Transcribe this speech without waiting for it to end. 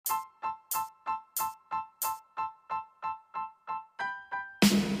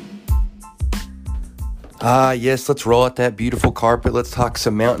Yes, let's roll out that beautiful carpet. Let's talk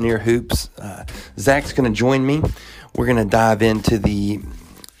some Mountaineer hoops. Zach's going to join me. We're going to dive into the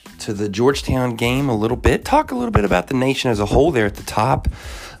Georgetown game a little bit. Talk a little bit about the nation as a whole there at the top.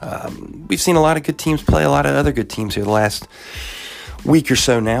 We've seen a lot of good teams play a lot of other good teams here the last week or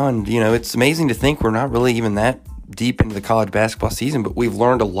so now, and it's amazing to think we're not really even that deep into the college basketball season, but we've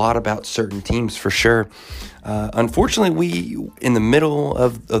learned a lot about certain teams for sure. Unfortunately, we in the middle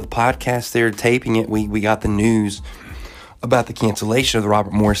of the podcast there taping it, we got the news about the cancellation of the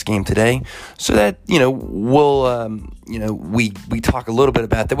Robert Morris game today. So that we'll we talk a little bit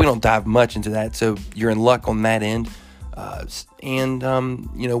about that. We don't dive much into that, so you're in luck on that end.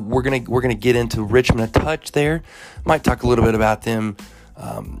 We're gonna get into Richmond a touch there. Might talk a little bit about them,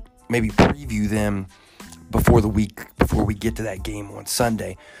 maybe preview them before we get to that game on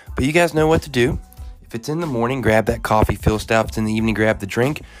Sunday. But you guys know what to do. If it's in the morning, grab that coffee, Phil Stout. If it's in the evening, grab the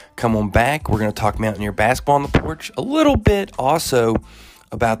drink. Come on back. We're going to talk Mountaineer basketball on the porch. A little bit also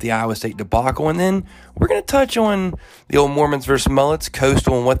about the Iowa State debacle. And then we're going to touch on the old Mormons versus Mullets,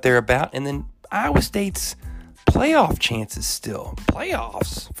 Coastal, and what they're about. And then Iowa State's playoff chances still.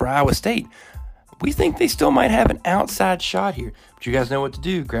 Playoffs for Iowa State. We think they still might have an outside shot here. But you guys know what to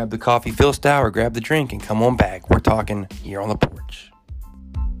do. Grab the coffee, Phil Stout, or grab the drink, and come on back. We're talking here on the porch.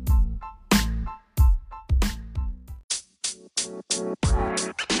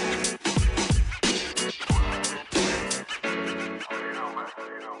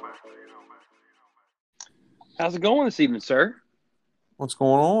 How's it going this evening, sir? What's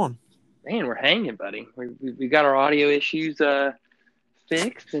going on? Man, we're hanging, buddy. We got our audio issues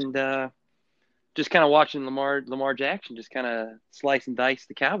fixed, and just kind of watching Lamar Jackson just kind of slice and dice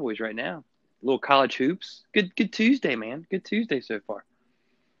the Cowboys right now. A little college hoops. Good Tuesday, man. Good Tuesday so far.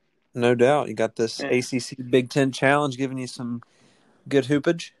 No doubt. You got this ACC Big Ten Challenge giving you some good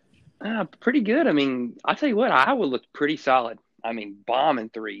hoopage. Pretty good. I mean, I'll tell you what, Iowa looked pretty solid. I mean, bombing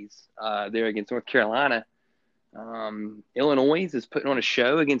threes there against North Carolina. Illinois is putting on a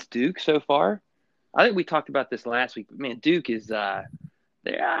show against Duke so far. I think we talked about this last week, but man, Duke is I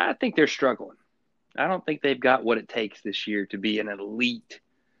think they're struggling. I don't think they've got what it takes this year to be an elite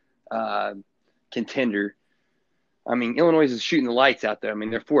contender. I mean, Illinois is shooting the lights out there. I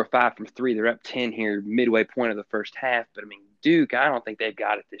mean, they're 4 or 5 from 3. They're up 10 here midway point of the first half. But, I mean, Duke, I don't think they've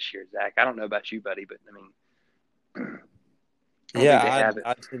got it this year, Zach. I don't know about you, buddy, but, I mean,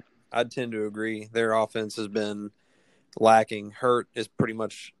 I'd tend to agree. Their offense has been lacking. Hurt is pretty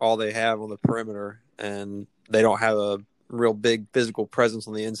much all they have on the perimeter, and they don't have a real big physical presence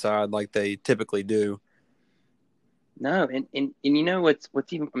on the inside like they typically do. No, and you know what's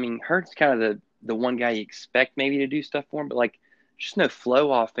even – I mean, Hurt's kind of the one guy you expect maybe to do stuff for him, but, like, just no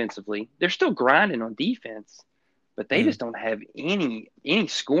flow offensively. They're still grinding on defense, but they just don't have any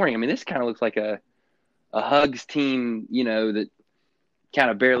scoring. I mean, this kind of looks like a Hugs team, that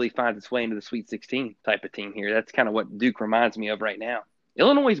kind of barely finds its way into the Sweet 16 type of team here. That's kind of what Duke reminds me of right now.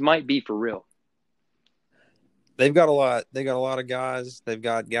 Illinois might be for real. They've got a lot. They got a lot of guys. They've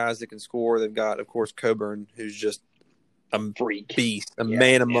got guys that can score. They've got, of course, Coburn, who's just a freak, beast,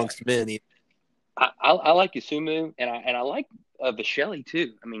 man amongst men. I like Isumu, and I like Vescelli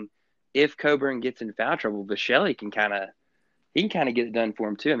too. I mean, if Coburn gets in foul trouble, Vescelli can kind of get it done for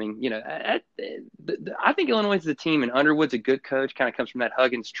him too. I mean, I think Illinois is a team, and Underwood's a good coach. Kind of comes from that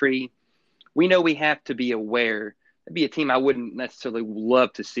Huggins tree. We know we have to be aware. That'd be a team I wouldn't necessarily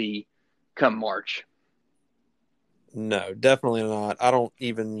love to see come March. No, definitely not. I don't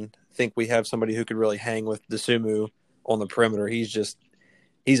even think we have somebody who could really hang with Dosunmu on the perimeter. He's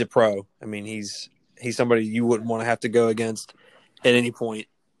a pro. I mean, he's somebody you wouldn't want to have to go against at any point.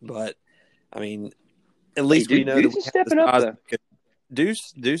 But I mean, at least we know Deuce that we is stepping up.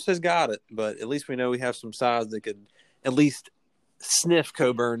 Deuce has got it, but at least we know we have some size that could at least sniff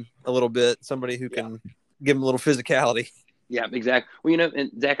Coburn a little bit. Somebody who can give him a little physicality. Yeah, exactly. Well,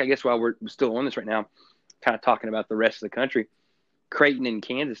 and Zach, I guess while we're still on this right now, kind of talking about the rest of the country, Creighton and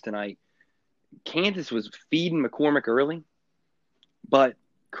Kansas tonight. Kansas was feeding McCormick early, but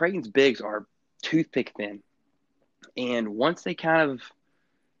Creighton's bigs are toothpick thin. And once the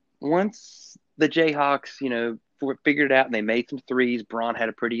Jayhawks, figured it out and they made some threes, Braun had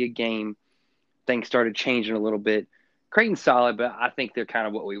a pretty good game, things started changing a little bit. Creighton's solid, but I think they're kind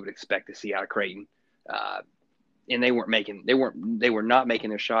of what we would expect to see out of Creighton. And they were not making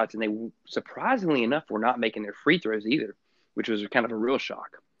their shots, and they surprisingly enough were not making their free throws either, which was kind of a real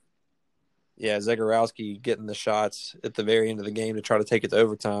shock. Yeah, Zagorowski getting the shots at the very end of the game to try to take it to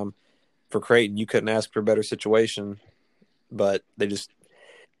overtime. For Creighton, you couldn't ask for a better situation, but they just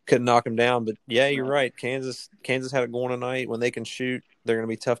couldn't knock him down. But, yeah, you're right. Kansas had it going tonight. When they can shoot, they're going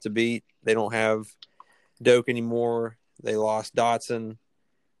to be tough to beat. They don't have Doak anymore. They lost Dotson.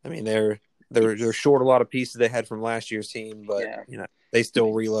 I mean, they're short a lot of pieces they had from last year's team, but Yeah. they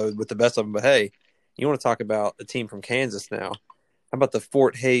still reload with the best of them. But hey, you want to talk about a team from Kansas now? How about the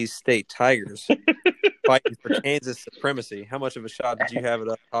Fort Hays State Tigers fighting for Kansas supremacy? How much of a shot did you have it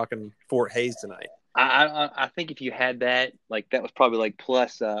up talking Fort Hays tonight? I think if you had that, like that was probably like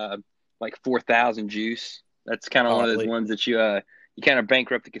plus like 4,000 juice. That's kind of one of those ones that you kind of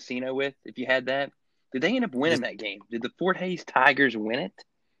bankrupt the casino with if you had that. Did they end up winning that game? Did the Fort Hays Tigers win it?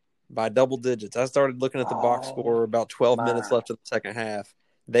 By double digits. I started looking at the box score about 12 minutes left in the second half.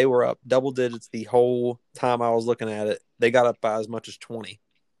 They were up double digits the whole time I was looking at it. They got up by as much as 20.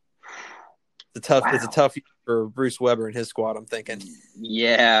 It's a tough year for Bruce Weber and his squad, I'm thinking.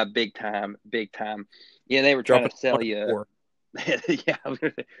 Yeah, big time. Yeah, they were trying to sell you. Yeah, I was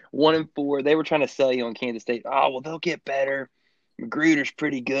gonna say 1-4. They were trying to sell you on Kansas State. Oh, well, they'll get better. Magruder's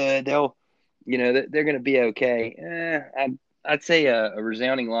pretty good. They're going to be okay. I'd say a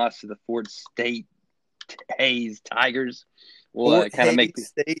resounding loss to the Fort State Hays Tigers will kind of make the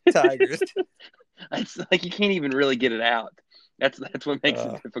State Tigers. It's like you can't even really get it out. That's what makes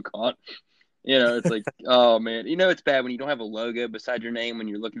it difficult. It's like, oh man, it's bad when you don't have a logo beside your name when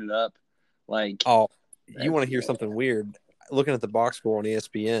you're looking it up. Like, you want to hear something weird? Looking at the box score on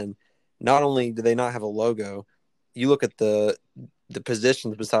ESPN, not only do they not have a logo, you look at the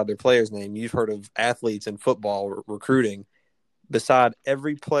positions beside their player's name. You've heard of athletes in football recruiting. Beside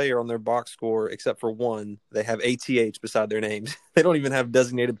every player on their box score except for one, they have ATH beside their names. They don't even have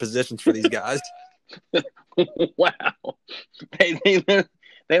designated positions for these guys. Wow. They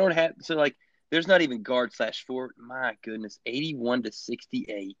don't have – so, like, there's not even guard/4. My goodness,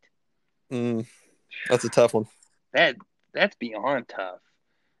 81-68. That's a tough one. That's beyond tough.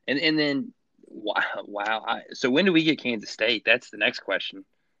 And then – wow. So when do we get Kansas State? That's the next question.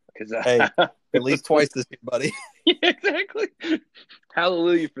 Because hey, at least twice this year, buddy. Yeah, exactly.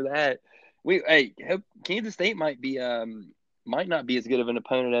 Hallelujah for that. Kansas State might not be as good of an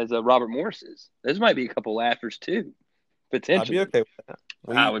opponent as Robert Morris is. Those might be a couple laughers too, potentially. I'd be okay with that.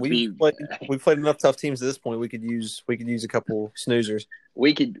 We've played enough tough teams at this point. We could use a couple snoozers.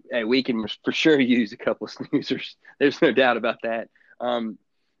 We can for sure use a couple of snoozers. There's no doubt about that.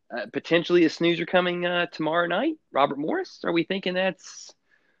 Potentially a snoozer coming tomorrow night. Robert Morris. Are we thinking that's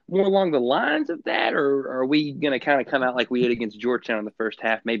more along the lines of that, or are we going to kind of come out like we did against Georgetown in the first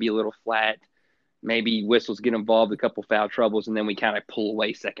half, maybe a little flat, maybe whistles get involved, a couple foul troubles, and then we kind of pull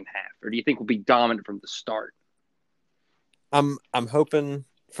away second half? Or do you think we'll be dominant from the start? I'm hoping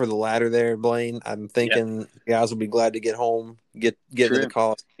for the latter there, Blaine. I'm thinking guys will be glad to get home, get to the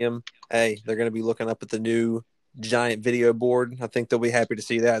Coliseum. Hey, they're going to be looking up at the new giant video board. I think they'll be happy to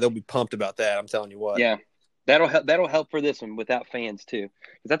see that. They'll be pumped about that. I'm telling you what. Yeah. That'll help for this one without fans too.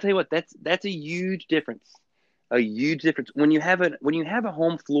 Because I tell you what, that's a huge difference. A huge difference when you have a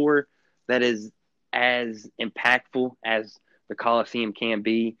home floor that is as impactful as the Coliseum can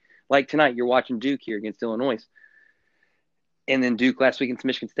be. Like tonight, you're watching Duke here against Illinois, and then Duke last week against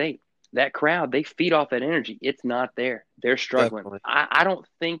Michigan State. That crowd, they feed off that energy. It's not there. They're struggling. I don't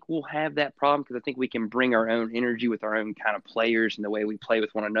think we'll have that problem because I think we can bring our own energy with our own kind of players and the way we play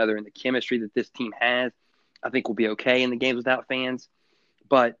with one another and the chemistry that this team has. I think we'll be okay in the games without fans.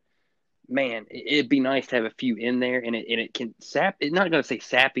 But, man, it'd be nice to have a few in there, and it can sap – it's not going to say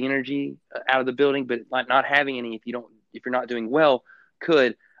sap the energy out of the building, but like not having any if you're not doing well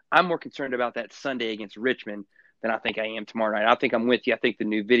could. I'm more concerned about that Sunday against Richmond than I think I am tomorrow night. I think I'm with you. I think the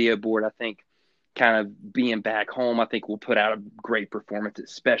new video board, I think kind of being back home, I think we'll put out a great performance,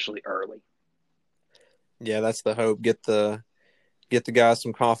 especially early. Yeah, that's the hope. Get the guys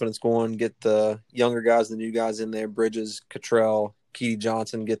some confidence going, get the younger guys, the new guys in there, Bridges, Cottrell, Keedy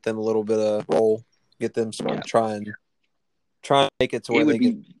Johnson, get them a little bit of roll, get them starting to try and make it to where they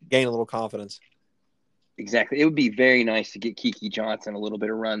can gain a little confidence. Exactly. It would be very nice to get Kiki Johnson a little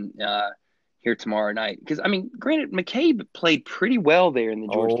bit of run here tomorrow night. Because, I mean, granted, McCabe played pretty well there in the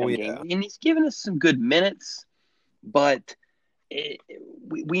Georgetown game, and he's given us some good minutes, but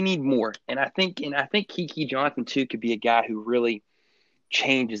we need more. And I think Kiki Johnson, too, could be a guy who really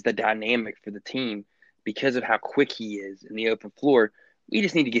changes the dynamic for the team because of how quick he is in the open floor. We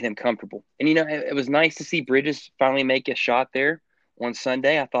just need to get him comfortable. And, it was nice to see Bridges finally make a shot there on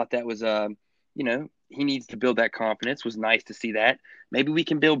Sunday. I thought that was, he needs to build that confidence. It was nice to see that. Maybe we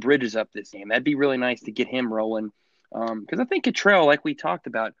can build Bridges up this game. That'd be really nice to get him rolling. Because I think Cottrell, like we talked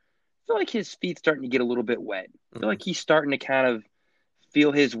about, I feel like his feet's starting to get a little bit wet. I feel like he's starting to kind of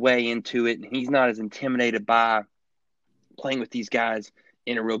feel his way into it, and he's not as intimidated by playing with these guys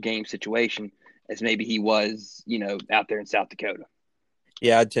in a real game situation as maybe he was, out there in South Dakota.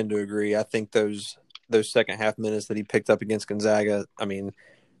 Yeah, I tend to agree. I think those those second half minutes that he picked up against Gonzaga, I mean,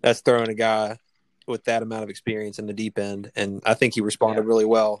 that's throwing a guy with that amount of experience in the deep end. And I think he responded really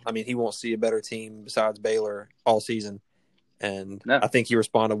well. I mean, he won't see a better team besides Baylor all season. And I think he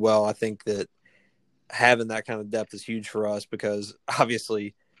responded well. I think that having that kind of depth is huge for us because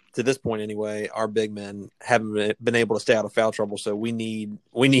obviously, to this point anyway, our big men haven't been able to stay out of foul trouble. So we need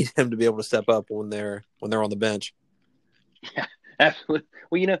him to be able to step up when they're on the bench. Yeah, absolutely.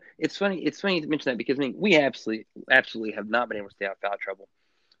 Well, it's funny to mention that because I mean we absolutely have not been able to stay out of foul trouble,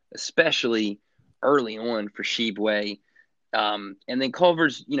 especially early on for Sheboy. And then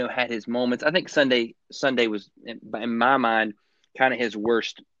Culver's, had his moments. I think Sunday was, in my mind, kind of his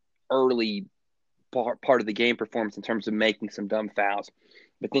worst early part of the game performance in terms of making some dumb fouls.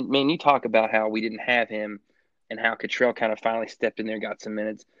 But then, man, you talk about how we didn't have him and how Cottrell kind of finally stepped in there, got some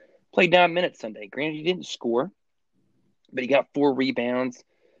minutes. Played 9 minutes Sunday. Granted, he didn't score, but he got 4 rebounds.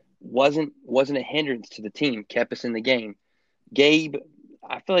 Wasn't a hindrance to the team. Kept us in the game. Gabe,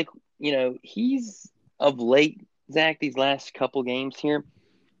 I feel like, he's of late, Zach, these last couple games here,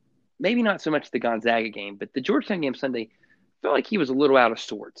 maybe not so much the Gonzaga game, but the Georgetown game Sunday, felt like he was a little out of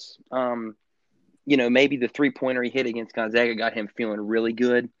sorts. Maybe the 3-pointer he hit against Gonzaga got him feeling really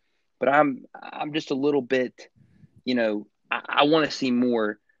good, but I'm just a little bit, I want to see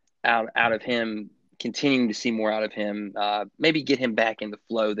more out of him, continuing to see more out of him, maybe get him back in the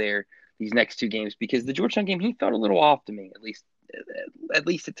flow there these next 2 games, because the Georgetown game, he felt a little off to me, at least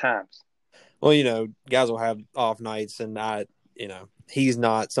at times. Well, guys will have off nights, and he's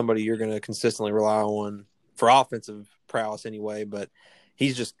not somebody you're going to consistently rely on for offensive prowess anyway, but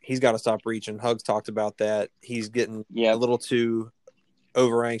he's got to stop reaching. Hugs talked about that. He's getting a little too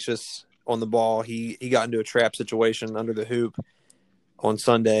over anxious on the ball. He got into a trap situation under the hoop on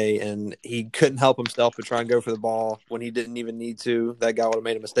Sunday, and he couldn't help himself but try and go for the ball when he didn't even need to. That guy would have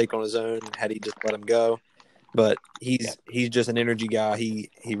made a mistake on his own had he just let him go. But he's just an energy guy.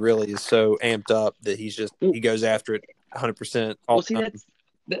 He really is so amped up that he goes after it 100%. Well, see,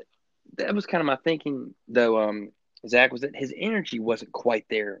 that was kind of my thinking though, Zach, was that his energy wasn't quite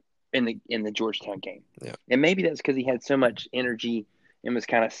there in the Georgetown game. Yeah. And maybe that's because he had so much energy and was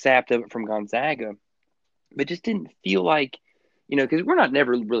kind of sapped of it from Gonzaga, but just didn't feel like, because we're not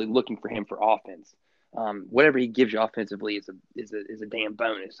never really looking for him for offense. Whatever he gives you offensively is a damn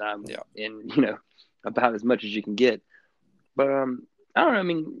bonus. And about as much as you can get. But I don't know. I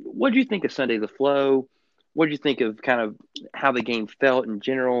mean, what did you think of Sunday, the flow? What did you think of kind of how the game felt in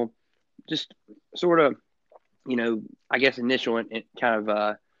general? Just sort of, I guess initially kind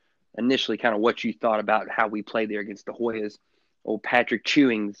of what you thought about how we played there against the Hoyas, old Patrick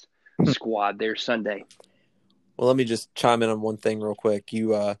Chewing's squad there Sunday. Well, let me just chime in on one thing real quick.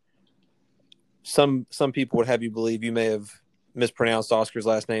 You, some people would have you believe you may have mispronounced Oscar's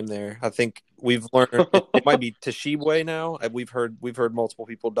last name there. I think we've learned it might be Toshibwe now. We've heard multiple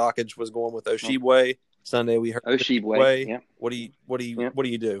people. Dockage was going with Oshibwe. Sunday we heard Oshibwe. Yeah. What do you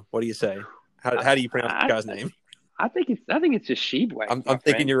do? What do you say? How do you pronounce the guy's name? I think it's just Shebwe. I'm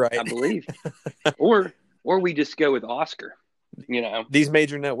thinking you're right. I believe. or we just go with Oscar. These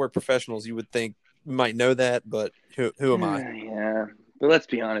major network professionals, you would think might know that, but who am I? Yeah. But let's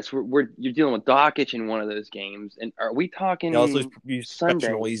be honest, you're dealing with Dockage in one of those games, and are we talking? Let's lose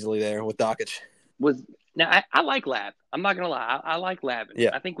Sunday easily there with Dockage. I like Lab. I'm not gonna lie, I like Lab.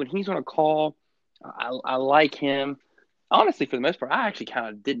 Yeah. I think when he's on a call, I like him. Honestly, for the most part, I actually kind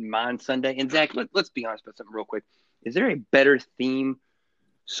of didn't mind Sunday. And Zach, let's be honest about something real quick. Is there a better theme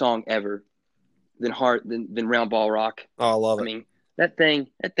song ever than Round Ball Rock? Oh, I love it. I mean, that thing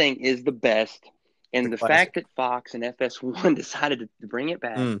is the best. And the fact that Fox and FS1 decided to bring it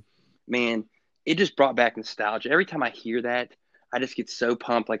back, man, it just brought back nostalgia. Every time I hear that, I just get so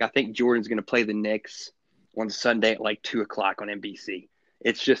pumped. Like, I think Jordan's going to play the Knicks on Sunday at like 2:00 on NBC.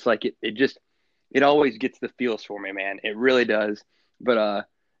 It's just like it always gets the feels for me, man. It really does. But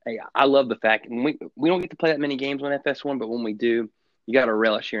hey, I love the fact we don't get to play that many games on FS1, but when we do, you got to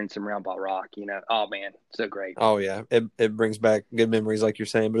relish hearing some Round Ball Rock. Oh man, so great. Oh yeah, it brings back good memories, like you're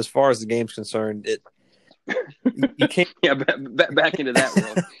saying. But as far as the game's concerned, you can't. Yeah, back into that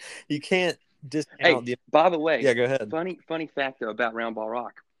world. You can't discount. Hey, by the way, yeah, go ahead. Funny fact though about Round Ball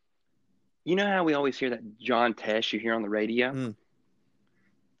Rock. You know how we always hear that John Tesh you hear on the radio?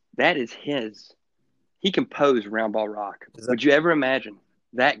 That is his. He composed Round Ball Rock. Would you ever imagine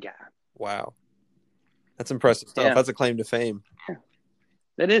that guy? Wow, that's impressive stuff. Yeah. That's a claim to fame. Yeah.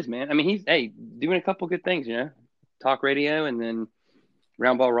 That is, man. I mean, he's doing a couple good things, talk radio and then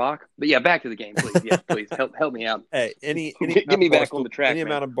Round Ball Rock. But yeah, back to the game, please. Yeah, please help me out. Hey, any get me back on the track. Any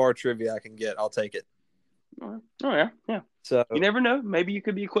amount of bar trivia I can get, I'll take it. Oh yeah, yeah. So You never know. Maybe you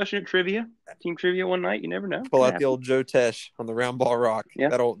could be a question at trivia, team trivia one night. You never know. pull Could out the happen. old Joe Tesh on the round ball rock. Yeah.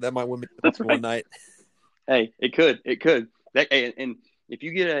 That might win me That's one right. night. Hey, it could. And if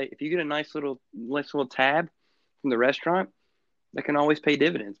you get a nice little tab from the restaurant, that can always pay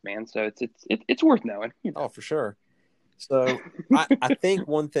dividends, man. So it's worth knowing. Oh, for sure. So I think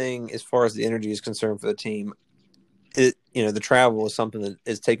one thing as far as the energy is concerned for the team, the travel is something that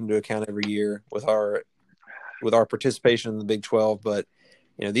is taken into account every year with our participation in the Big 12. But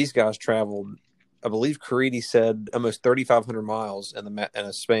these guys traveled, I believe Caridi said, almost 3,500 miles in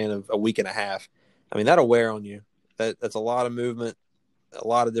a span of a week and a half. I mean, that'll wear on you. That's a lot of movement, a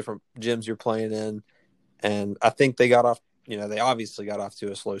lot of different gyms you're playing in, and I think they got off. They obviously got off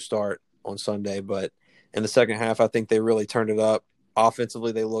to a slow start on Sunday, but in the second half, I think they really turned it up.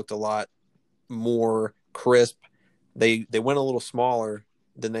 Offensively, they looked a lot more crisp. They went a little smaller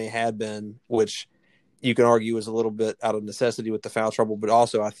than they had been, which you can argue is a little bit out of necessity with the foul trouble, but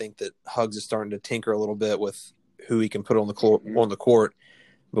also I think that Huggs is starting to tinker a little bit with who he can put on the court.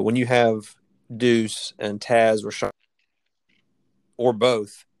 But when you have Deuce and Taz or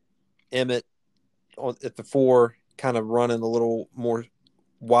both, Emmett at the 4, kind of running a little more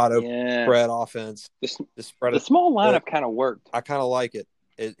wide open spread offense. The small lineup kind of worked. I kind of like it.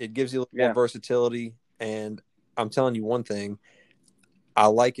 It gives you a little more versatility, and I'm telling you one thing, I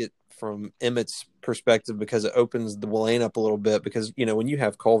like it from Emmett's perspective because it opens the lane up a little bit. Because when you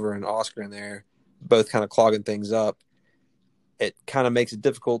have Culver and Oscar in there, both kind of clogging things up, it kind of makes it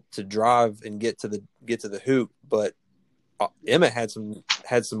difficult to drive and get to the hoop. But Emmett had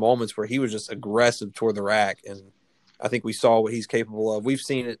some moments where he was just aggressive toward the rack, and I think we saw what he's capable of. We've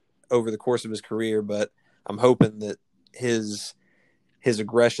seen it over the course of his career, but I'm hoping that his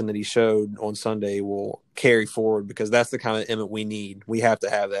aggression that he showed on Sunday will carry forward, because that's the kind of Emmett we need. We have to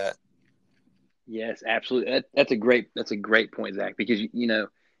have that. Yes, absolutely. That's a great point, Zach, because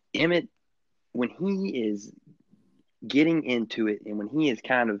Emmett, when he is getting into it and when he is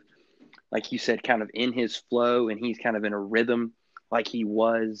kind of, like you said, kind of in his flow and he's kind of in a rhythm like he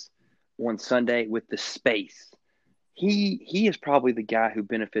was on Sunday with the space, he is probably the guy who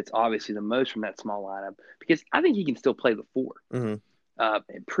benefits obviously the most from that small lineup, because I think he can still play the 4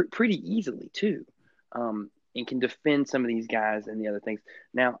 pretty easily too, and can defend some of these guys and the other things.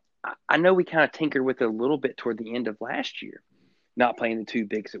 Now, I know we kind of tinkered with it a little bit toward the end of last year, not playing the 2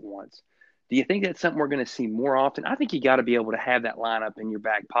 bigs at once. Do you think that's something we're going to see more often? I think you got to be able to have that lineup in your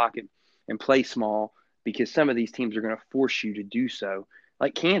back pocket and play small, because some of these teams are going to force you to do so.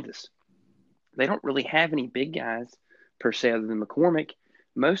 Like Kansas, they don't really have any big guys per se other than McCormick.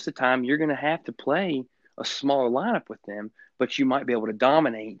 Most of the time, you're going to have to play a smaller lineup with them, but you might be able to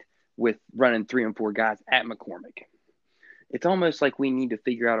dominate with running 3 and 4 guys at McCormick. It's almost like we need to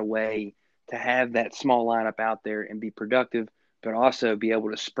figure out a way to have that small lineup out there and be productive, but also be able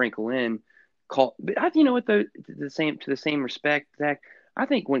to sprinkle in. But you know what, though, to the same respect, Zach, I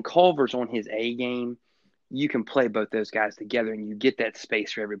think when Culver's on his A game, you can play both those guys together and you get that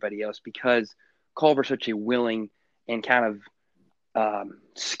space for everybody else, because Culver's such a willing and kind of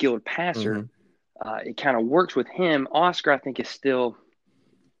skilled passer. It kind of works with him. Oscar, I think, is still,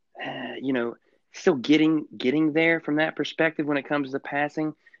 still getting there from that perspective when it comes to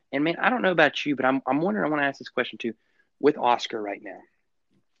passing. And man, I don't know about you, but I'm wondering, I want to ask this question too, with Oscar right now.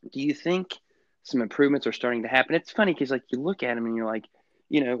 Do you think some improvements are starting to happen? It's funny because like you look at him and you're like,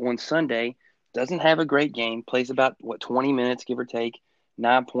 on Sunday, doesn't have a great game, plays about 20 minutes, give or take,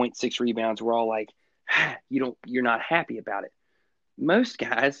 9.6 rebounds. We're all like, you're not happy about it. Most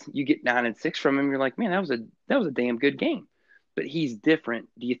guys, you get 9 and 6 from him, you're like, man, that was a damn good game. But he's different.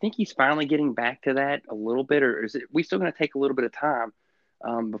 Do you think he's finally getting back to that a little bit, or is we still going to take a little bit of time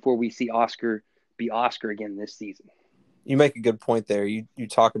before we see Oscar be Oscar again this season? You make a good point there. You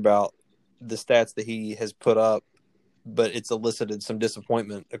talk about the stats that he has put up, but it's elicited some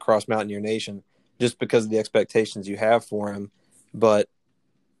disappointment across Mountaineer Nation just because of the expectations you have for him. But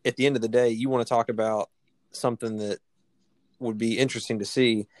at the end of the day, you want to talk about something that would be interesting to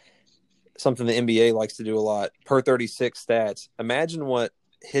see, something the NBA likes to do a lot, per 36 stats. Imagine what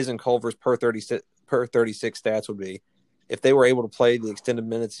his and Culver's per 36 stats would be if they were able to play the extended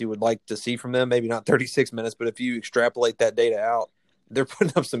minutes you would like to see from them. Maybe not 36 minutes, but if you extrapolate that data out, they're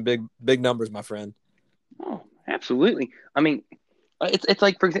putting up some big numbers, my friend. Oh, absolutely. I mean, it's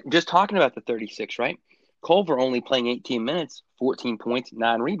like, for example, just talking about the 36, right? Culver only playing 18 minutes, 14 points,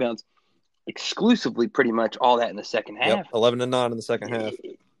 9 rebounds, exclusively pretty much all that in the second half. Yep, 11 and 9 in the second half.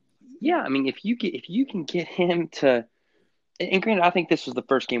 Yeah, I mean, if you can get him to, and granted, I think this was the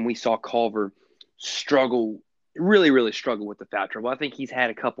first game we saw Culver struggle, really, really struggle with the foul trouble. I think he's had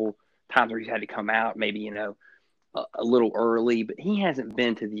a couple times where he's had to come out, maybe, a little early, but he hasn't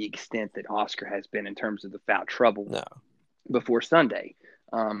been to the extent that Oscar has been in terms of the foul trouble before Sunday.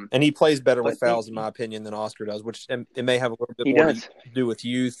 And he plays better with fouls, in my opinion, than Oscar does, which it may have a little bit more to do with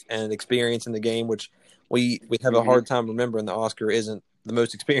youth and experience in the game, which we have a hard time remembering that Oscar isn't the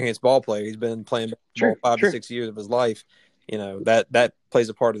most experienced ball player. He's been playing ball 5 to 6 years of his life. That plays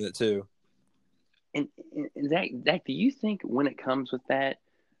a part of it too. And Zach, do you think when it comes with that,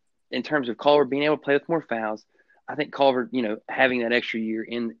 in terms of Culver being able to play with more fouls, I think Culver, having that extra year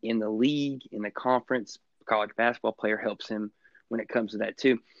in the league, in the conference, college basketball player helps him when it comes to that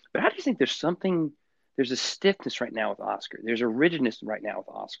too. But I just think there's a stiffness right now with Oscar. There's a rigidness right now with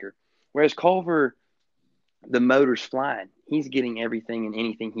Oscar. Whereas Culver, the motor's flying. He's getting everything and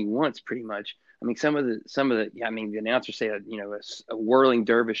anything he wants pretty much. I mean, some of the the announcers say a whirling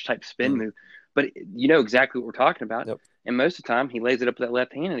dervish type spin move, but you know exactly what we're talking about. Yep. And most of the time he lays it up with that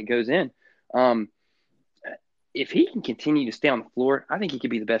left hand and it goes in. If he can continue to stay on the floor, I think he could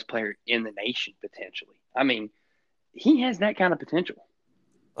be the best player in the nation potentially. I mean, he has that kind of potential.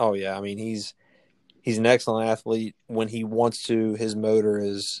 Oh yeah, I mean he's an excellent athlete. When he wants to, his motor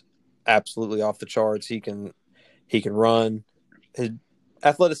is absolutely off the charts. He can run. His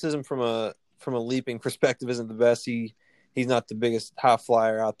athleticism from a leaping perspective isn't the best. He's not the biggest high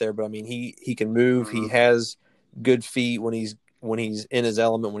flyer out there, but I mean he can move. He has good feet when he's in his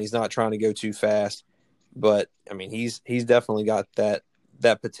element, when he's not trying to go too fast. But I mean he's definitely got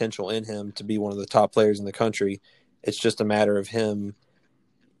that potential in him to be one of the top players in the country. It's just a matter of him,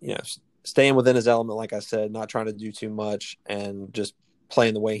 staying within his element, like I said, not trying to do too much, and just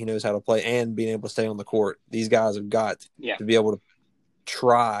playing the way he knows how to play and being able to stay on the court. These guys have got to be able to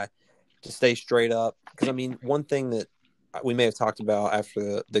try to stay straight up. Because, I mean, one thing that we may have talked about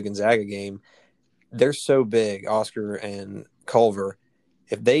after the Gonzaga game, they're so big, Oscar and Culver.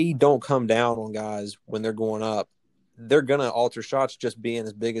 If they don't come down on guys when they're going up, they're going to alter shots just being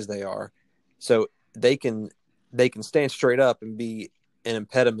as big as they are. So they can stand straight up and be an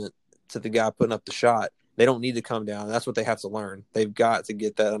impediment to the guy putting up the shot. They don't need to come down. That's what they have to learn. They've got to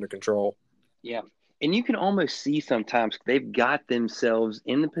get that under control. Yeah. And you can almost see sometimes they've got themselves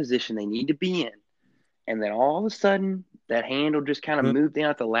in the position they need to be in. And then all of a sudden, that hand will just kind of move down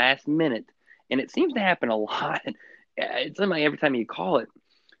at the last minute. And it seems to happen a lot. It's like every time you call it.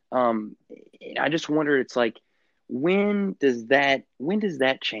 I just wonder, it's like, when does that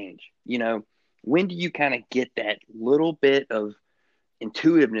change? When do you kind of get that little bit of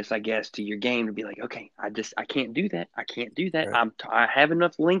intuitiveness, I guess, to your game to be like, okay, I can't do that. I can't do that. Right. I have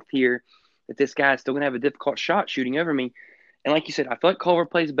enough length here that this guy's still going to have a difficult shot shooting over me. And like you said, I feel like Culver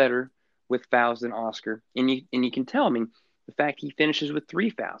plays better with fouls than Oscar. And you can tell, I mean, the fact he finishes with 3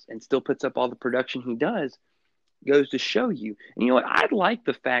 fouls and still puts up all the production he does goes to show you. And you know what? I like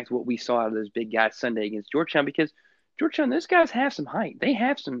the fact what we saw out of those big guys Sunday against Georgetown, because Georgetown, those guys have some height. They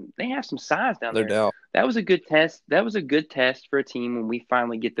have some size down there. No doubt. That was a good test. That was a good test for a team when we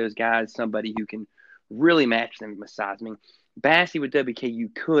finally get those guys, somebody who can really match them with size. I mean, Bassey with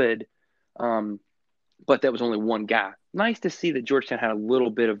WKU could, but that was only one guy. Nice to see that Georgetown had a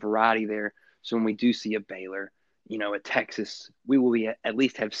little bit of variety there. So when we do see a Baylor, a Texas, we will at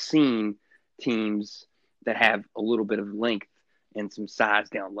least have seen teams that have a little bit of length and some size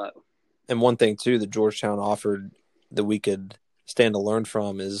down low. And one thing too that Georgetown offered that we could stand to learn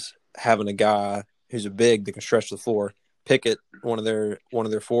from is having a guy who's a big that can stretch the floor. Pickett, one of their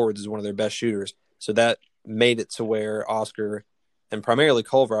forwards, is one of their best shooters. So that made it to where Oscar and primarily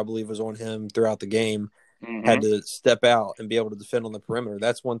Culver, I believe, was on him throughout the game, had to step out and be able to defend on the perimeter.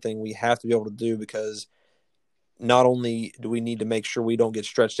 That's one thing we have to be able to do, because not only do we need to make sure we don't get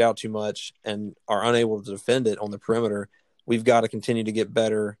stretched out too much and are unable to defend it on the perimeter, we've got to continue to get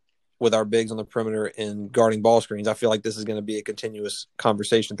better with our bigs on the perimeter in guarding ball screens. I feel like this is going to be a continuous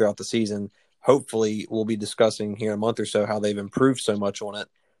conversation throughout the season. Hopefully we'll be discussing here in a month or so how they've improved so much on it,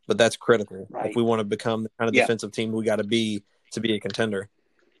 but that's critical. Right. If we want to become the kind of defensive team we got to be a contender.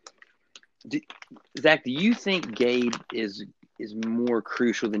 Zach, do you think Gabe is more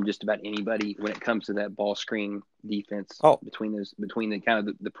crucial than just about anybody when it comes to that ball screen defense between the kind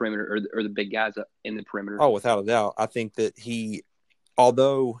of the perimeter or the big guys up in the perimeter? Oh, without a doubt. I think that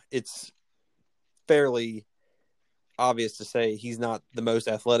although it's fairly obvious to say he's not the most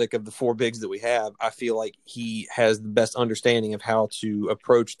athletic of the 4 bigs that we have, I feel like he has the best understanding of how to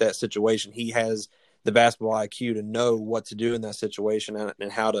approach that situation. He has the basketball IQ to know what to do in that situation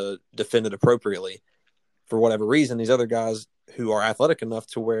and how to defend it appropriately. For whatever reason, these other guys who are athletic enough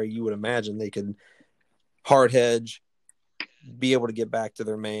to where you would imagine they could hard hedge, be able to get back to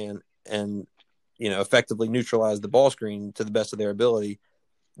their man and, effectively neutralize the ball screen to the best of their ability,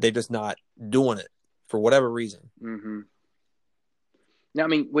 they're just not doing it for whatever reason. Mm-hmm. Now, I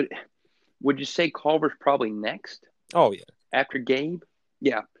mean, would you say Culver's probably next Oh yeah, after Gabe?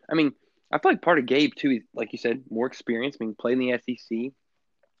 Yeah. I mean, I feel like part of Gabe too, is, like you said, more experience. I mean, played in the SEC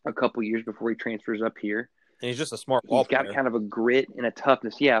a couple years before he transfers up here. and he's just a smart ball He's got player. kind of a grit and a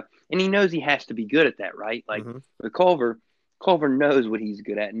toughness, yeah. And he knows he has to be good at that, right? Like with Culver knows what he's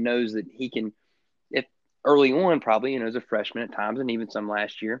good at and knows that he can, if early on probably, as a freshman at times and even some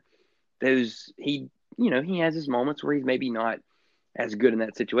last year, he has his moments where he's maybe not as good in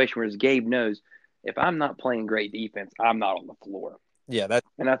that situation, whereas Gabe knows if I'm not playing great defense, I'm not on the floor. Yeah,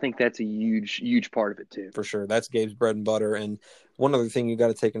 and I think that's a huge part of it too. For sure. That's Gabe's bread and butter. And one other thing you got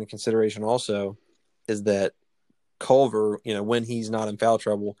to take into consideration also is that Culver, when he's not in foul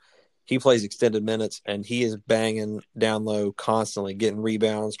trouble, he plays extended minutes and he is banging down low constantly, getting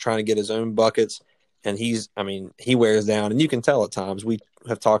rebounds, trying to get his own buckets. And he wears down. And you can tell at times, we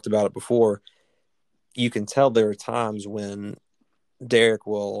have talked about it before, you can tell there are times when Derek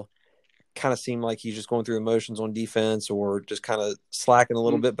will kind of seem like he's just going through the motions on defense or just kind of slacking a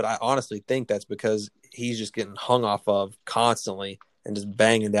little bit. But I honestly think that's because he's just getting hung off of constantly and just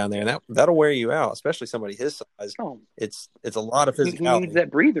banging down there. And that'll wear you out, especially somebody his size. Oh, it's a lot of physicality. He needs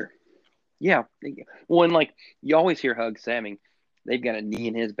that breather. Yeah. Well, and like you always hear Huggs say, I mean, they've got a knee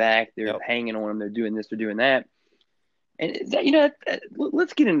in his back. They're hanging on him. They're doing this. They're doing that. And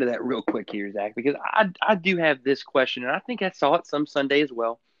let's get into that real quick here, Zach, because I do have this question, and I think I saw it some Sunday as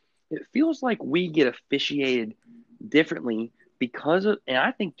well. It feels like we get officiated differently because of, and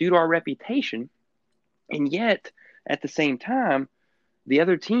I think due to our reputation, and yet at the same time, the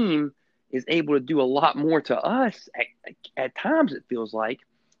other team is able to do a lot more to us at times, it feels like,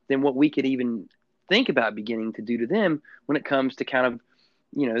 than what we could even think about beginning to do to them when it comes to kind of,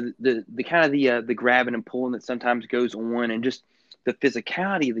 the grabbing and pulling that sometimes goes on and just the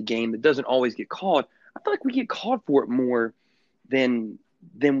physicality of the game that doesn't always get called. I feel like we get called for it more than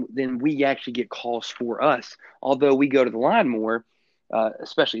we actually get calls for us, although we go to the line more,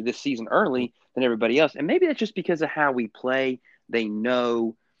 especially this season early, than everybody else. And maybe that's just because of how we play. They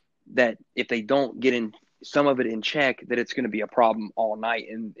know that if they don't get in some of it in check, that it's going to be a problem all night.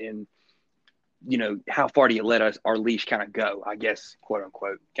 And how far do you let our leash kind of go, I guess, quote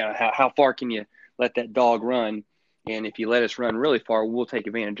unquote, kind of how far can you let that dog run? And if you let us run really far, we'll take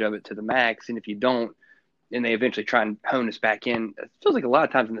advantage of it to the max. And if you don't, and they eventually try and hone us back in, it feels like a lot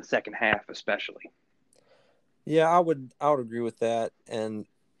of times in the second half, especially. Yeah, I would agree with that. And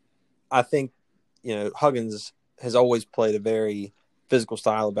I think, Huggins has always played a very physical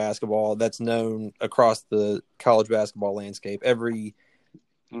style of basketball that's known across the college basketball landscape. Every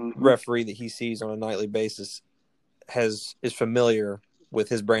referee that he sees on a nightly basis is familiar with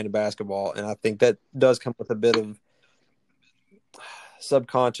his brand of basketball. And I think that does come with a bit of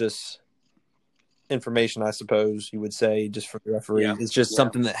subconscious information, I suppose you would say, just for the referee. Yeah. It's just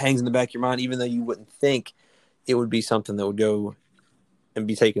something that hangs in the back of your mind, even though you wouldn't think it would be something that would go and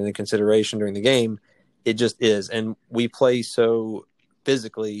be taken into consideration during the game. It just is. And we play so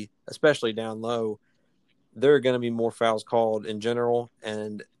physically, especially down low, there are going to be more fouls called in general.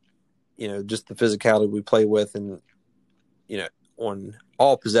 And, just the physicality we play with and, on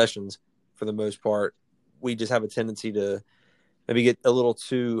all possessions for the most part, we just have a tendency to maybe get a little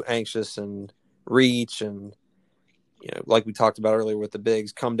too anxious and reach and, like we talked about earlier with the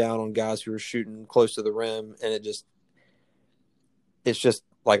bigs, come down on guys who are shooting close to the rim. And it's just,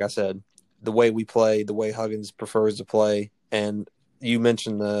 like I said, the way we play, the way Huggins prefers to play. And you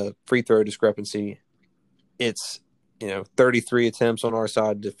mentioned the free throw discrepancy. It's, 33 attempts on our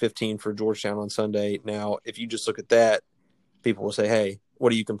side to 15 for Georgetown on Sunday. Now, if you just look at that, people will say, hey,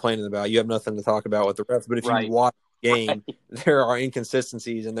 what are you complaining about? You have nothing to talk about with the refs. But if you watch the game, there are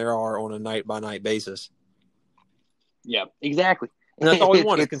inconsistencies and there are on a night-by-night basis. Yeah, exactly. And that's all we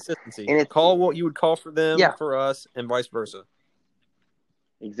want is consistency. And call what you would call for them, for us, and vice versa.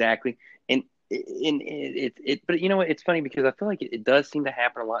 Exactly. And but you know what? It's funny because I feel like it does seem to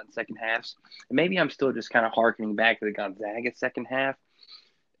happen a lot in second halves. And maybe I'm still just kind of hearkening back to the Gonzaga second half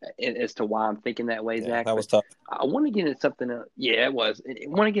as to why I'm thinking that way, Zach. That was tough. I want to get into something else. Yeah, it was. I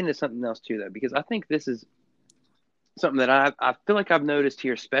want to get into something else too, though, because I think this is something that I feel like I've noticed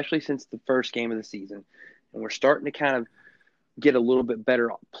here, especially since the first game of the season. And we're starting to kind of get a little bit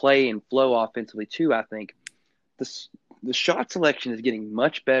better play and flow offensively too, I think. The shot selection is getting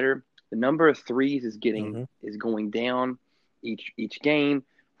much better. The number of threes is going down each game.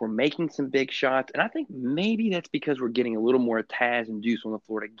 We're making some big shots. And I think maybe that's because we're getting a little more Taz and Deuce on the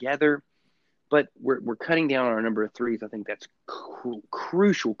floor together. But we're cutting down on our number of threes. I think that's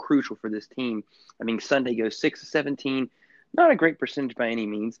crucial for this team. I mean, Sunday goes 6 of 17. Not a great percentage by any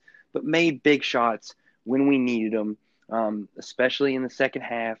means, but made big shots when we needed them, especially in the second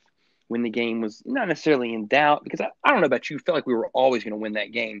half when the game was not necessarily in doubt. Because I don't know about you, felt like we were always going to win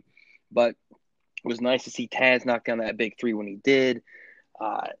that game, but it was nice to see Taz knock down that big three when he did.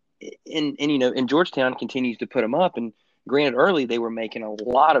 Uh, and Georgetown continues to put them up. And granted, early they were making a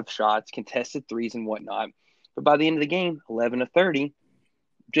lot of shots, contested threes and whatnot. But by the end of the game, 11 to 30,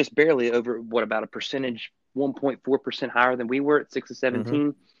 just barely over about a percentage, 1.4% higher than we were at 6 to 17. Mm-hmm.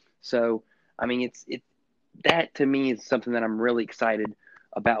 So, I mean, it's that to me is something that I'm really excited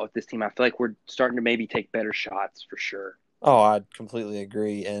about with this team. I feel like we're starting to maybe take better shots for sure. Oh, I completely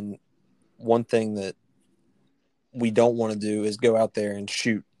agree. And one thing that we don't want to do is go out there and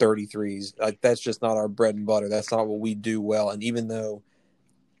shoot 33s. Like, that's just not our bread and butter. That's not what we do well. And even though,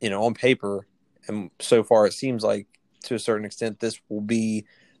 on paper, and so far it seems like to a certain extent this will be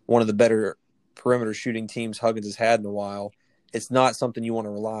one of the better perimeter shooting teams Huggins has had in a while, it's not something you want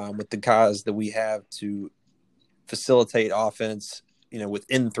to rely on with the guys that we have to facilitate offense,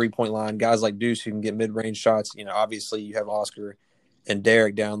 within the three-point line. Guys like Deuce who can get mid-range shots. Obviously you have Oscar and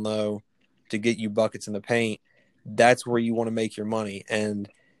Derek down low to get you buckets in the paint. That's where you want to make your money. And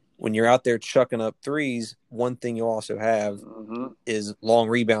when you're out there chucking up threes, one thing you also have is long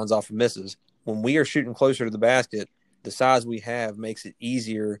rebounds off of misses. When we are shooting closer to the basket, the size we have makes it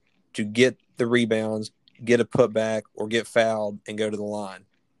easier to get the rebounds, get a putback, or get fouled and go to the line.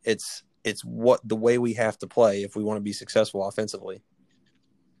 It's the way we have to play if we want to be successful offensively.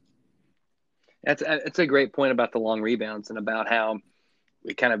 That's a great point about the long rebounds and about how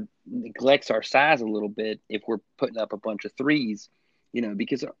it kind of neglects our size a little bit if we're putting up a bunch of threes,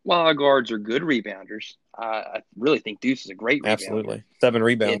 because while our guards are good rebounders, I really think Deuce is a great rebounder. Absolutely. 7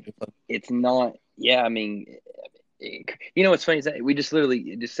 rebounds. It's not, yeah, I mean, what's funny is that we just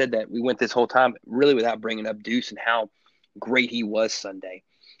literally just said that we went this whole time really without bringing up Deuce and how great he was Sunday.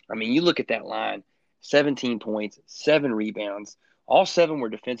 I mean, you look at that line, 17 points, 7 rebounds. All 7 were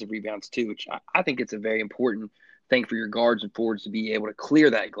defensive rebounds too, which I think it's a very important thing for your guards and forwards to be able to clear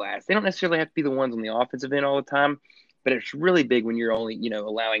that glass. They don't necessarily have to be the ones on the offensive end all the time, but it's really big when you're only,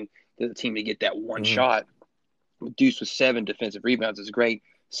 allowing the team to get that one shot. Deuce with 7 defensive rebounds is great.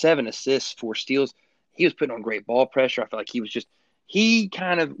 7 assists, 4 steals. He was putting on great ball pressure. I felt like he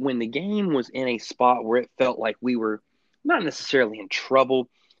kind of, when the game was in a spot where it felt like we were not necessarily in trouble,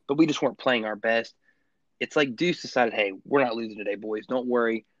 but we just weren't playing our best. It's like Deuce decided, hey, we're not losing today, boys. Don't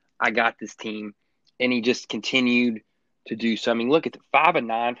worry. I got this team. And he just continued to do so. I mean, look at the 5 of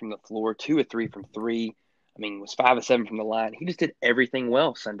 9 from the floor, 2 of 3 from 3. I mean, was 5 of 7 from the line. He just did everything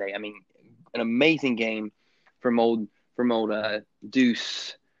well Sunday. I mean, an amazing game from old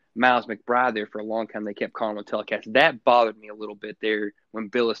Deuce. Miles McBride there for a long time. They kept calling him a telecast. That bothered me a little bit there when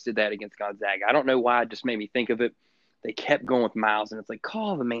Billis did that against Gonzaga. I don't know why. It just made me think of it. They kept going with Miles, and it's like,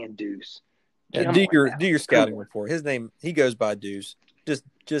 call the man Deuce. Yeah, do your scouting report. His name, he goes by Deuce. Just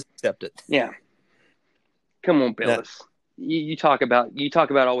accept it. Yeah. Come on, Billis. You talk about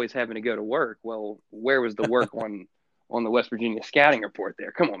always having to go to work. Well, where was the work on the West Virginia scouting report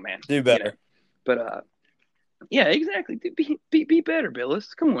there? Come on, man. Do better. But yeah, exactly. Be better,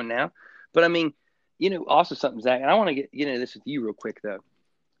 Billis. Come on now. But I mean, also something, Zach, and I want to get into this with you real quick though.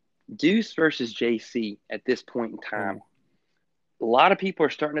 Deuce versus JC at this point in time. A lot of people are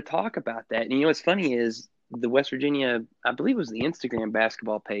starting to talk about that. And what's funny is the West Virginia, I believe it was the Instagram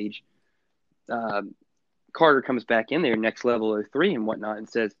basketball page, Carter comes back in there, next level 03 and whatnot, and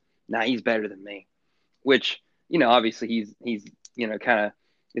says, nah, he's better than me. Which, obviously he's kind of,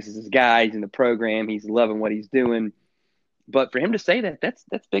 this is his guy, he's in the program, he's loving what he's doing. But for him to say that, that's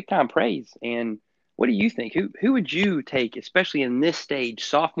big time praise. And what do you think? Who would you take, especially in this stage,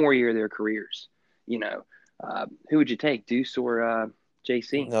 sophomore year of their careers? Who would you take, Deuce or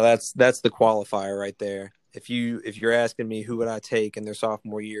JC? No, that's the qualifier right there. If you're asking me who would I take in their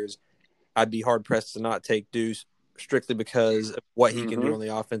sophomore years, I'd be hard pressed to not take Deuce strictly because of what he can do on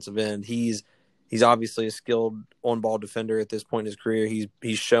the offensive end. He's obviously a skilled on-ball defender at this point in his career.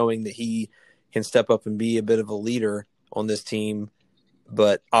 He's showing that he can step up and be a bit of a leader on this team.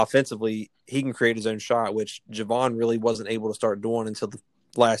 But offensively, he can create his own shot, which Javon really wasn't able to start doing until the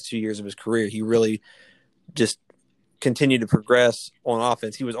last 2 years of his career. He really just continued to progress on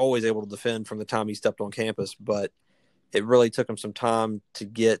offense. He was always able to defend from the time he stepped on campus, but it really took him some time to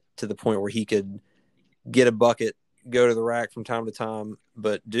get to the point where he could get a bucket, go to the rack from time to time.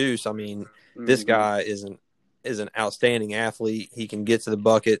 But Deuce, I mean, this guy is an outstanding athlete. He can get to the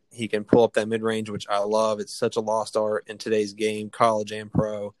bucket. He can pull up that mid-range, which I love. It's such a lost art in today's game, college and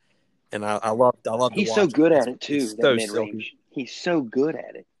pro. And I love He's so good at it too, that mid-range. He's so good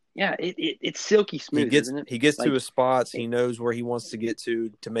at it. Yeah, it's silky smooth, isn't it? He gets to Like, his spots. He knows where he wants to get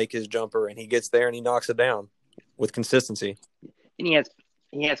to make his jumper, and he gets there and he knocks it down with consistency. and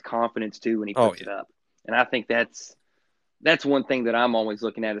he has confidence too when he Oh puts yeah, it up. And I think that's one thing that I'm always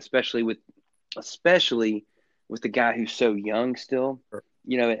looking at, especially with the guy who's so young still, sure.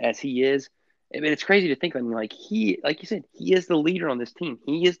 as he is. I mean, it's crazy to think. I mean, like you said, he is the leader on this team.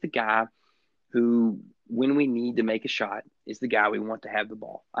 He is the guy who, when we need to make a shot, is the guy we want to have the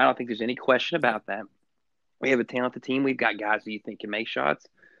ball. I don't think there's any question about that. We have a talented team. We've got guys that you think can make shots,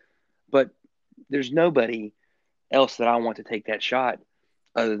 but there's nobody else that I want to take that shot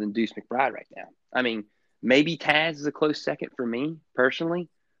other than Deuce McBride right now. I mean, maybe Taz is a close second for me personally,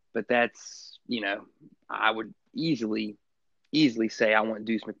 but that's, I would easily say I want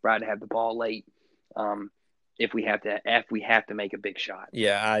Deuce McBride to have the ball late if we have to make a big shot.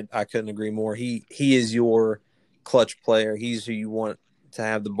 Yeah, I couldn't agree more. He is your clutch player. He's who you want to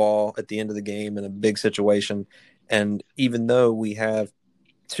have the ball at the end of the game in a big situation. And even though we have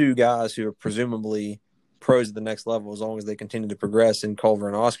two guys who are presumably pros at the next level, as long as they continue to progress in Culver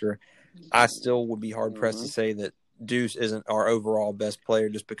and Oscar, I still would be hard pressed to say that Deuce isn't our overall best player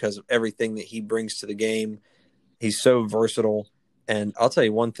just because of everything that he brings to the game. He's so versatile. And I'll tell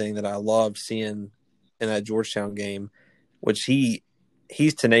you one thing that I loved seeing in that Georgetown game, which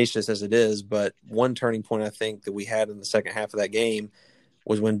he's tenacious as it is, but one turning point I think that we had in the second half of that game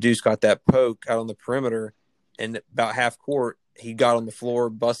was when Deuce got that poke out on the perimeter, and about half court, he got on the floor,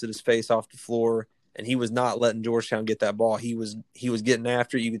 busted his face off the floor, and he was not letting Georgetown get that ball. He was getting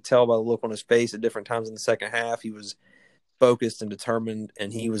after it. You could tell by the look on his face at different times in the second half. He was focused and determined,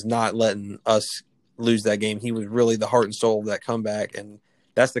 and he was not letting us lose that game. He was really the heart and soul of that comeback, and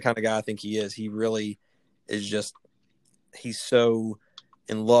that's the kind of guy I think he is. He really is just – he's so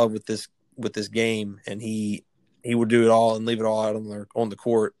in love with this game, and he would do it all and leave it all out on the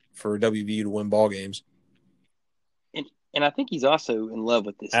court for WVU to win ball games. And I think he's also in love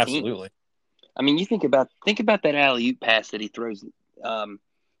with this team. Absolutely. I mean, you think about that alley-oop pass that he throws to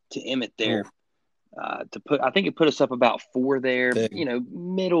Emmett there. I think it put us up about 4 there.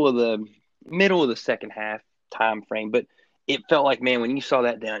 Middle of the second half time frame. But it felt like, man, when you saw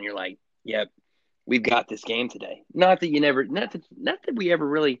that down, you're like, yep, we've got this game today. Not that we ever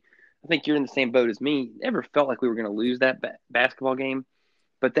really. I think you're in the same boat as me. Never felt like we were going to lose that basketball game,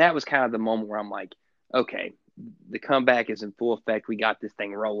 but that was kind of the moment where I'm like, okay, the comeback is in full effect. We got this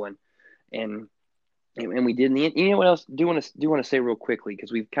thing rolling, and we did. You know what else? Do want to say real quickly,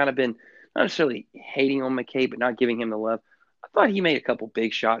 because we've kind of been not necessarily hating on McCabe, but not giving him the love. I thought he made a couple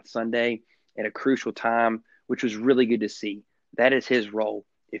big shots Sunday at a crucial time, which was really good to see. That is his role.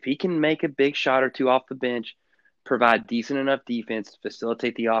 If he can make a big shot or two off the bench, provide decent enough defense,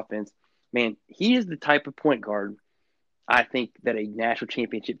 facilitate the offense, man, he is the type of point guard I think that a national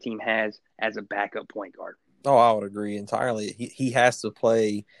championship team has as a backup point guard. Oh, I would agree entirely. He has to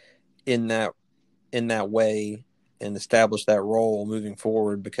play in that way and establish that role moving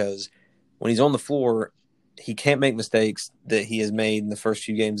forward, because when he's on the floor, he can't make mistakes that he has made in the first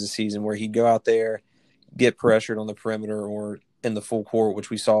few games of the season, where he'd go out there, get pressured on the perimeter or in the full court,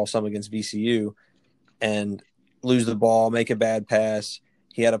 which we saw some against VCU, and lose the ball, make a bad pass.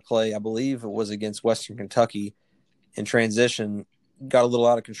 He had a play, I believe it was against Western Kentucky, in transition, got a little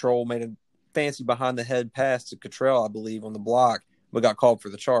out of control, made a fancy behind the head pass to Cottrell, I believe, on the block, but got called for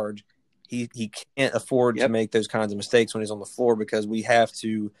the charge. He can't afford to make those kinds of mistakes when he's on the floor, because we have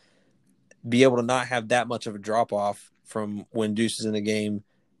to be able to not have that much of a drop off from when Deuce is in the game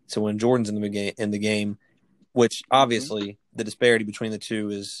to when Jordan's in the game, which obviously the disparity between the two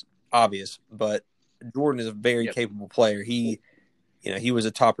is obvious, but Jordan is a very capable player. He was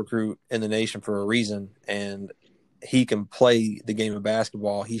a top recruit in the nation for a reason, and he can play the game of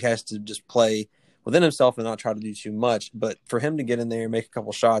basketball. He has to just play within himself and not try to do too much. But for him to get in there and make a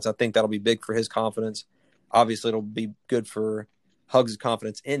couple shots, I think that'll be big for his confidence. Obviously, it'll be good for Hugs'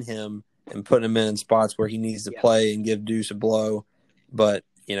 confidence in him and putting him in spots where he needs to play and give Deuce a blow. But,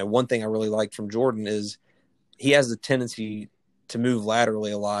 one thing I really liked from Jordan is he has the tendency to move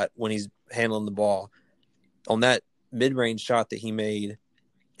laterally a lot when he's handling the ball. On that mid-range shot that he made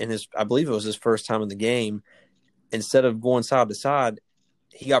I believe it was his first time in the game, instead of going side to side,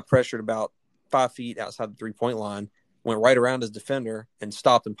 he got pressured about 5 feet outside the 3-point line, went right around his defender and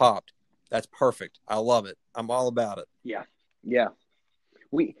stopped and popped. That's perfect. I love it. I'm all about it. Yeah. Yeah.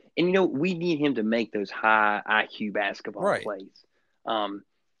 We need him to make those high IQ basketball plays.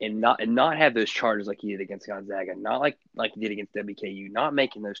 And not have those charges like he did against Gonzaga, not like he did against WKU, not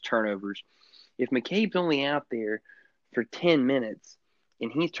making those turnovers. If McCabe's only out there for 10 minutes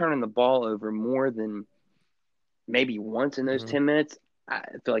and he's turning the ball over more than maybe once in those 10 minutes,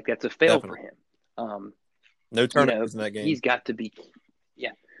 I feel like that's a fail Definitely. for him. No turnovers in that game. He's got to be,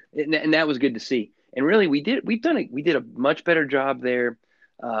 yeah, and that was good to see. And really, we did a much better job there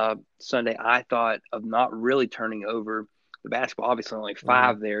Sunday. I thought of not really turning over the basketball. Obviously, only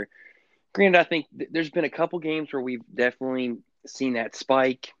 5 there. Granted, I think there's been a couple games where we've definitely seen that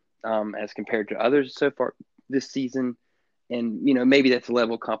spike as compared to others so far this season. And, maybe that's a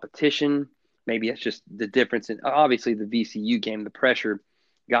level of competition. Maybe that's just the difference. In obviously, the VCU game, the pressure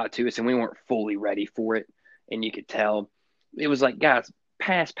got to us, and we weren't fully ready for it. And you could tell it was like, guys,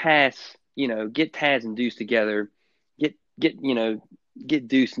 pass, get Taz and Deuce together, get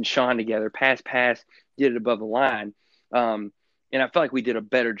Deuce and Sean together, pass, get it above the line. And I felt like we did a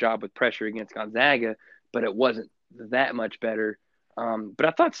better job with pressure against Gonzaga, but it wasn't that much better. But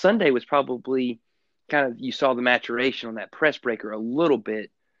I thought Sunday was probably kind of, you saw the maturation on that press breaker a little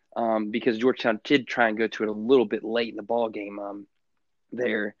bit because Georgetown did try and go to it a little bit late in the ball game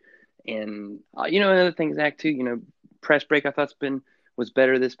there. And, another thing, Zach, too, press break I thought was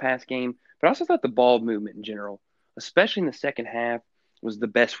better this past game. But I also thought the ball movement in general, especially in the second half, was the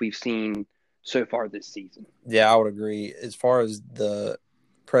best we've seen so far this season. Yeah, I would agree. As far as the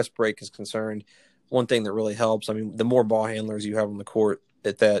press break is concerned, one thing that really helps, I mean, the more ball handlers you have on the court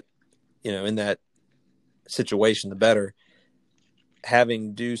at that, in that situation, the better.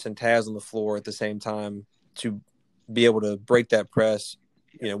 Having Deuce and Taz on the floor at the same time to be able to break that press,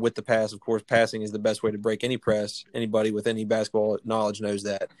 with the pass, of course, passing is the best way to break any press. Anybody with any basketball knowledge knows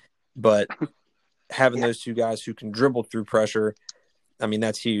that. But having those two guys who can dribble through pressure, I mean,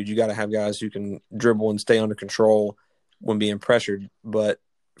 that's huge. You got to have guys who can dribble and stay under control when being pressured. But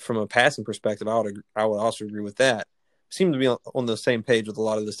from a passing perspective, I would also agree with that. Seem to be on the same page with a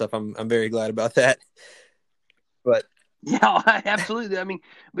lot of this stuff. I'm very glad about that. But yeah, absolutely. I mean,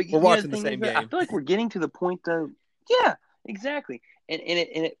 but we're watching the same game. I feel like we're getting to the point, though. Yeah, exactly.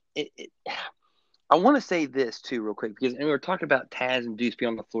 And I want to say this too, real quick, because we were talking about Taz and Deuce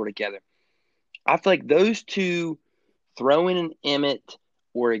being on the floor together. I feel like those two, throw in an Emmett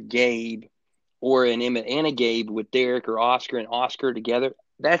or a Gabe, or an Emmett and a Gabe with Derek or Oscar and Oscar together,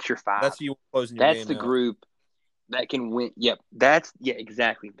 that's your 5. That's you closing your game. That's the group that can win. Yep,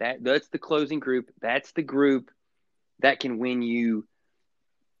 exactly. That's the closing group. That's the group that can win you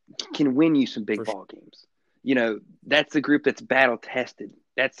some big ball games. That's the group that's battle tested.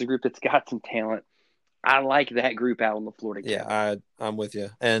 That's the group that's got some talent. I like that group out on the floor together. Yeah, I'm with you.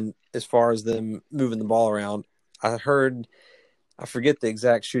 And as far as them moving the ball around, I forget the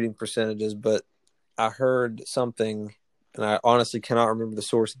exact shooting percentages, but I heard something, and I honestly cannot remember the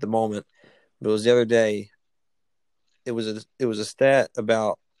source at the moment, but it was the other day. It was a stat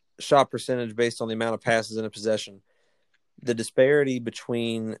about shot percentage based on the amount of passes in a possession. The disparity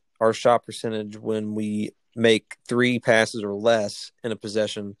between our shot percentage when we make 3 passes or less in a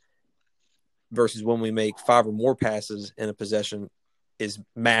possession versus when we make 5 or more passes in a possession is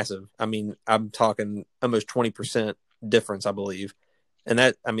massive. I mean, I'm talking almost 20% difference, I believe. And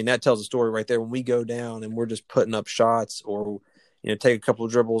that tells a story right there. When we go down and we're just putting up shots or, take a couple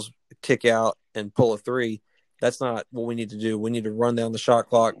of dribbles, kick out and pull a 3, that's not what we need to do. We need to run down the shot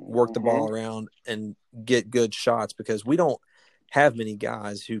clock, work the ball around, and get good shots because we don't have many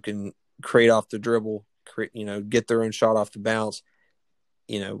guys who can create off the dribble, get their own shot off the bounce.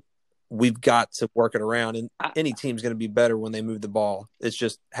 We've got to work it around, and any team's going to be better when they move the ball. It's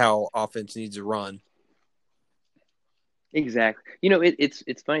just how offense needs to run. Exactly.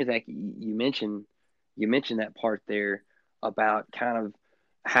 It's funny, Zach. You mentioned that part there about kind of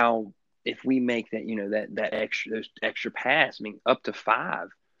how if we make that that extra pass, I mean, up to 5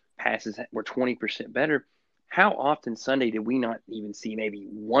 passes, we're 20% better. How often Sunday did we not even see maybe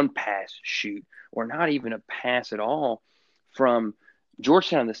one pass shoot or not even a pass at all from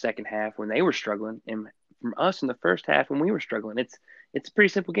Georgetown in the second half when they were struggling, and from us in the first half when we were struggling? It's a pretty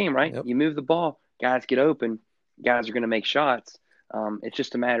simple game, right? Yep. You move the ball, guys get open, guys are going to make shots. It's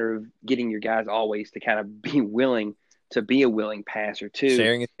just a matter of getting your guys always to kind of be willing to be a willing passer too.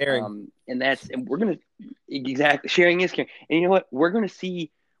 Sharing is caring. And we're going to exactly sharing is caring. And you know what? We're going to see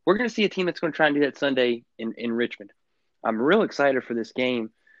a team that's going to try and do that Sunday in Richmond. I'm real excited for this game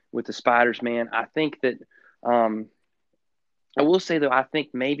with the Spiders, man. I think that I will say, though, I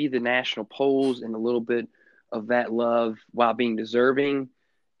think maybe the national polls and a little bit of that love, while being deserving,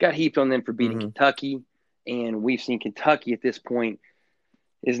 got heaped on them for beating Kentucky. And we've seen Kentucky at this point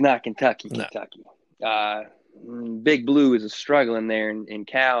is not Kentucky. No. Big Blue is struggling there, and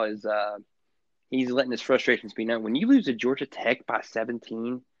Cal is he's letting his frustrations be known. When you lose to Georgia Tech by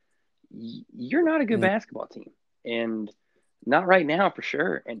 17, you're not a good basketball team, and not right now for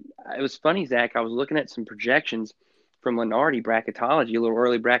sure. And it was funny, Zach. I was looking at some projections from Lenardi bracketology, a little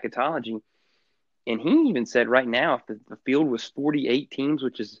early bracketology. And he even said right now, if the field was 48 teams,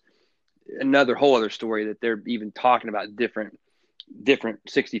 which is another whole other story that they're even talking about different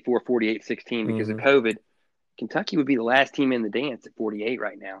 64, 48, 16 because of COVID, Kentucky would be the last team in the dance at 48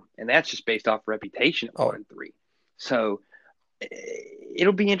 right now. And that's just based off reputation at 1-3. So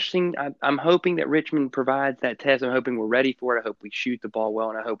it'll be interesting. I'm hoping that Richmond provides that test. I'm hoping we're ready for it. I hope we shoot the ball well,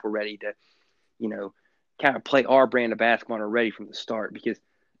 and I hope we're ready to, kind of play our brand of basketball and are ready from the start, because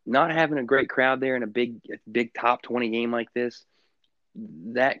not having a great crowd there in a big top 20 game like this,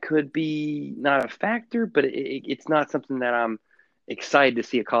 that could be not a factor, but it's not something that I'm excited to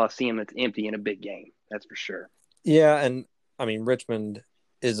see a Coliseum that's empty in a big game. That's for sure. Yeah, and I mean Richmond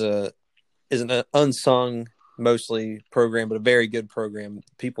is an unsung mostly program, but a very good program.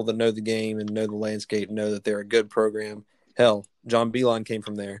 People that know the game and know the landscape know that they're a good program. Hell, John Beeline came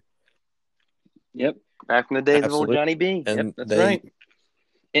from there. Yep, back in the days Absolutely. of old Johnny B. And yep, that's right.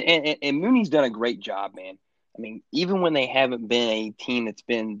 And Mooney's done a great job, man. I mean, even when they haven't been a team that's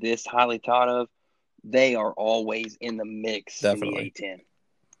been this highly thought of, they are always in the mix. Definitely. In the A-10.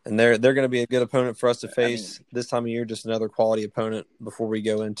 And they're going to be a good opponent for us to face this time of year, just another quality opponent before we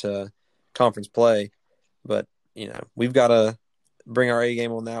go into conference play. But, we've got to bring our A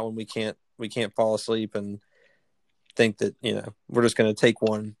game on that one. We can't fall asleep and think that, we're just going to take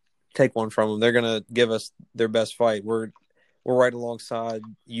one from them. They're going to give us their best fight. We're right alongside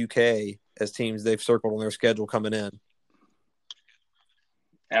UK as teams they've circled on their schedule coming in.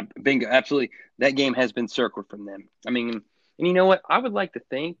 Bingo. Absolutely. That game has been circled from them. I mean, and you know what? I would like to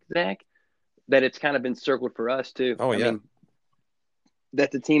think, Zach, that it's kind of been circled for us too. Oh, yeah. I mean,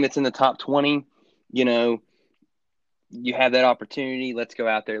 that the team that's in the top 20, you have that opportunity. Let's go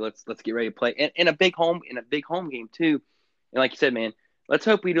out there. Let's get ready to play. And in a big home game too. And like you said, man, let's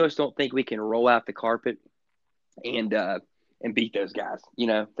hope we just don't think we can roll out the carpet and beat those guys.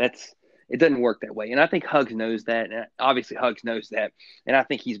 It doesn't work that way. And I think Hugs knows that. And obviously Hugs knows that. And I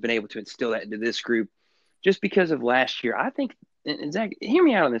think he's been able to instill that into this group just because of last year. I think, and Zach, hear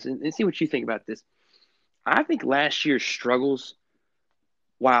me out on this and see what you think about this. I think last year's struggles,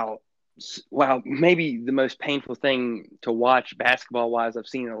 while maybe the most painful thing to watch basketball-wise I've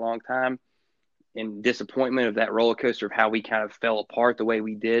seen in a long time, and disappointment of that roller coaster of how we kind of fell apart the way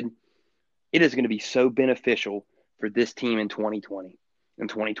we did, it is going to be so beneficial for this team in 2020 and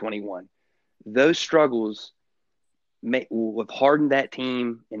 2021. Those struggles will have hardened that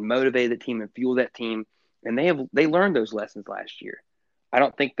team and motivated the team and fueled that team, and they learned those lessons last year. I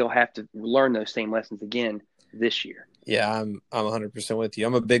don't think they'll have to learn those same lessons again this year. Yeah, I'm 100% with you.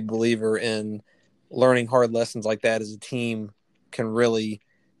 I'm a big believer in learning hard lessons like that as a team can really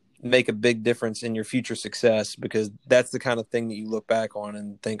make a big difference in your future success, because that's the kind of thing that you look back on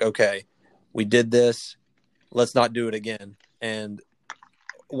and think, okay, we did this, let's not do it again. And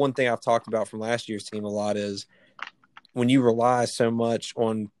one thing I've talked about from last year's team a lot is when you rely so much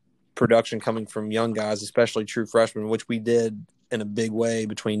on production coming from young guys, especially true freshmen, which we did in a big way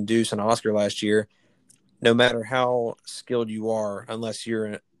between Deuce and Oscar last year, no matter how skilled you are, unless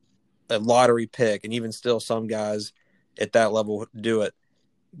you're a lottery pick, and even still some guys at that level do it,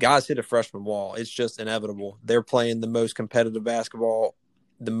 guys hit a freshman wall. It's just inevitable. They're playing the most competitive basketball,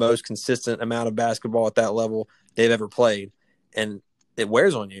 the most consistent amount of basketball at that level they've ever played. And it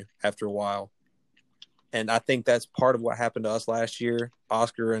wears on you after a while. And I think that's part of what happened to us last year.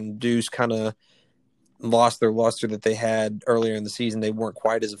 Oscar and Deuce kind of lost their luster that they had earlier in the season. They weren't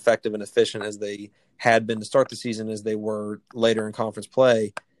quite as effective and efficient as they had been to start the season as they were later in conference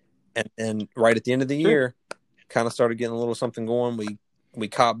play. And right at the end of the year, kind of started getting a little something going. We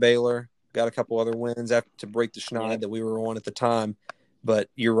caught Baylor, got a couple other wins after to break the schneid that we were on at the time. But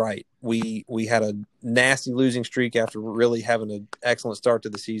you're right. We had a nasty losing streak after really having an excellent start to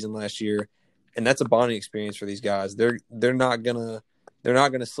the season last year. And that's a bonding experience for these guys. They're not gonna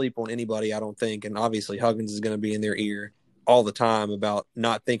sleep on anybody, I don't think. And obviously Huggins is gonna be in their ear all the time about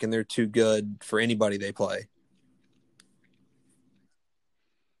not thinking they're too good for anybody they play.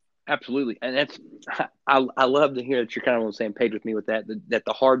 Absolutely. And I love to hear that you're kind of on the same page with me with that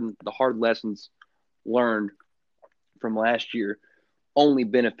the hard lessons learned from last year only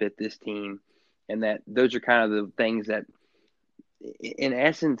benefit this team, and that those are kind of the things that in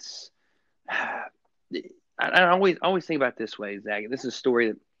essence, I always think about it this way, Zach. This is a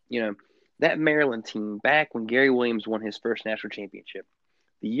story that, that Maryland team back when Gary Williams won his first national championship,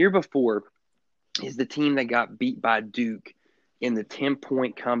 the year before is the team that got beat by Duke in the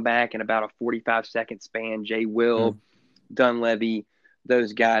 10-point comeback in about a 45-second span. Jay Will, Dunleavy,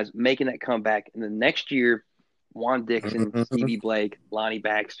 those guys making that comeback. And the next year, Juan Dixon, Stevie Blake, Lonnie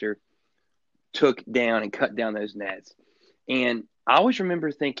Baxter, took down and cut down those nets. And I always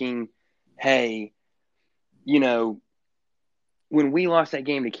remember thinking, hey, when we lost that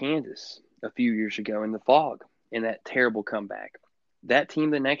game to Kansas a few years ago in the fog in that terrible comeback, that team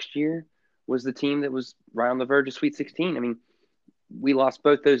the next year was the team that was right on the verge of Sweet 16. I mean, we lost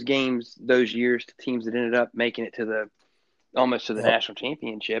both those games those years to teams that ended up making it to almost to the national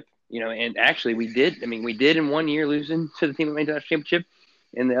championship. And actually we did. I mean, we did in one year losing to the team that made the national championship,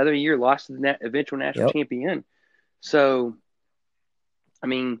 and the other year lost to the eventual national champion. So, I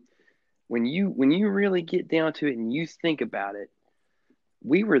mean, when you really get down to it and you think about it,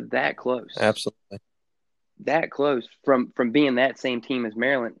 we were that close. Absolutely. That close from being that same team as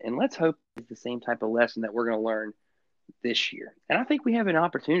Maryland. And let's hope it's the same type of lesson that we're going to learn this year. And I think we have an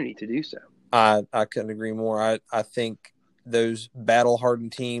opportunity to do so. I couldn't agree more. I think those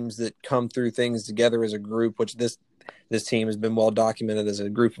battle-hardened teams that come through things together as a group, which this team has been well documented as a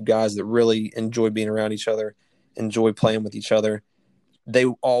group of guys that really enjoy being around each other, enjoy playing with each other. They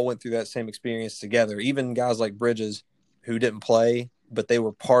all went through that same experience together. Even guys like Bridges, who didn't play, but they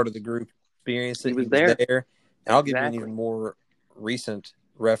were part of the group experience that he was there. And I'll give you an even more recent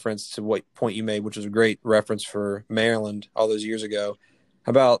reference to what point you made, which was a great reference for Maryland all those years ago. How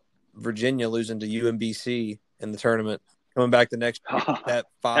about Virginia losing to UMBC in the tournament, coming back the next year, that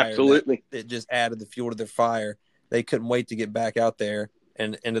fire, absolutely, it just added the fuel to their fire. They couldn't wait to get back out there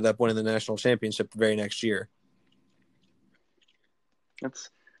and ended up winning the national championship the very next year.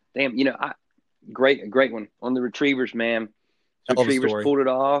 That's damn. Great one on the Retrievers, man. Retrievers pulled it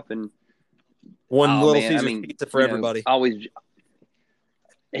off, and Little Caesars pizza for everybody. Always,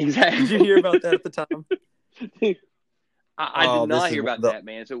 exactly. Did you hear about that at the time? Dude, I did not hear about that,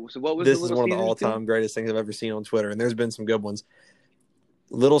 man. So what was this the is Little one of the all-time greatest things I've ever seen on Twitter, and there's been some good ones.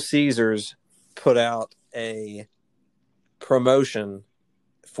 Little Caesars put out a promotion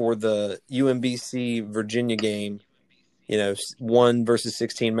for the UMBC Virginia game, 1 versus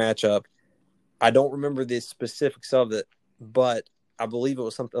 16 matchup. I don't remember the specifics of it, but I believe it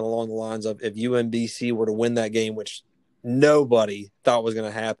was something along the lines of if UMBC were to win that game, which nobody thought was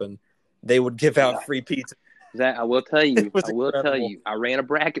going to happen, they would give out free pizza. Zach, I will tell you. I ran a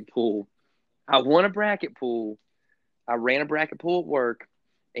bracket pool. I won a bracket pool. I ran a bracket pool at work,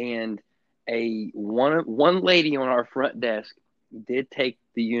 and one lady on our front desk did take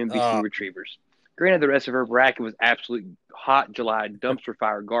the UMBC Retrievers. Granted, the rest of her bracket was absolute hot July dumpster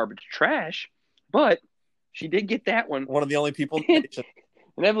fire garbage trash, but she did get that one. One of the only people in the nation.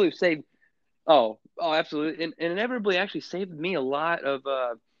 Inevitably saved. Oh, absolutely, and inevitably actually saved me a lot of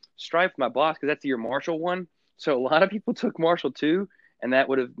strife with my boss because that's the year Marshall won. So a lot of people took Marshall too, and that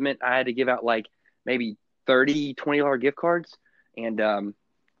would have meant I had to give out like maybe $20 gift cards, and I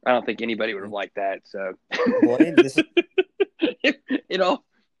don't think anybody would have liked that. So it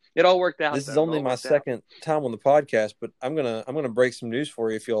all worked out. This is only my second time on the podcast, but I'm gonna break some news for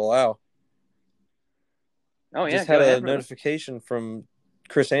you if you'll allow. Oh yeah, just had a notification from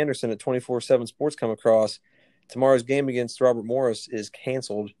Chris Anderson at 24/7 Sports come across. Tomorrow's game against Robert Morris is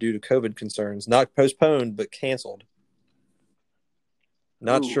canceled due to COVID concerns. Not postponed, but canceled.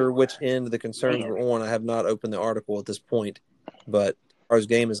 Not sure which end the concerns were on. I have not opened the article at this point, but tomorrow's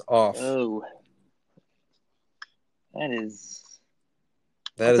game is off. Oh, that is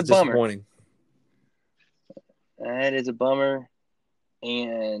disappointing. That is a bummer.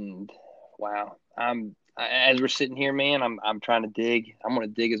 And wow, as we're sitting here, man, I'm trying to dig. I'm going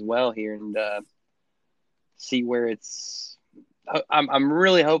to dig as well here and see where it's. I'm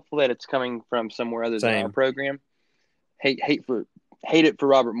really hopeful that it's coming from somewhere other than our program. Hate it for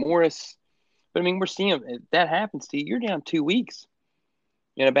Robert Morris, but I mean we're seeing if that happens to you, you're down 2 weeks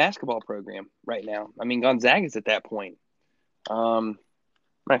in a basketball program right now. I mean Gonzaga's at that point. I'm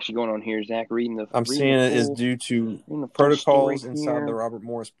actually going on here, Zach, reading the. I'm seeing it is due to protocols inside the Robert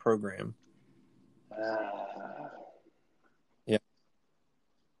Morris program. Yeah.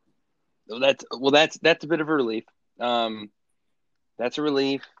 That's a bit of a relief. That's a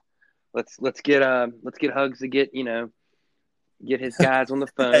relief. Let's get Hugs to get his guys on the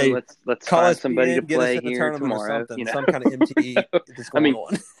phone. Hey, let's find somebody to play here tomorrow. Some kind of MTE that's going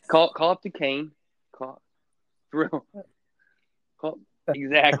on. Call up to Kane. Call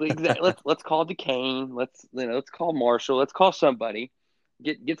exactly. Let's call to Kane. Let's call Marshall. Let's call somebody.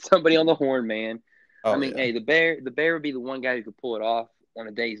 Get somebody on the horn, man. Hey, the Bear would be the one guy who could pull it off on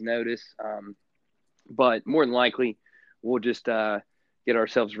a day's notice. But more than likely, we'll just get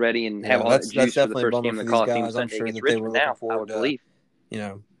ourselves ready and have all that juice for the first game of the Coliseum Sunday against Richmond now, I would believe.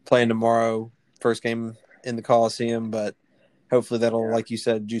 Playing tomorrow, first game in the Coliseum, but hopefully that'll, like you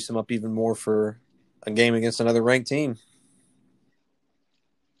said, juice them up even more for a game against another ranked team.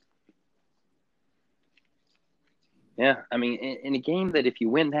 Yeah, I mean, in a game that if you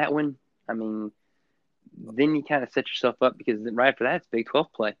win that one, I mean, then you kind of set yourself up because then right after that it's Big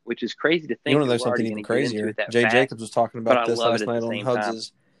 12 play, which is crazy to You think want to that know we're something already even going to get into crazier? it that Jay fast. Jacobs was talking But about I this love it last at the night on same time.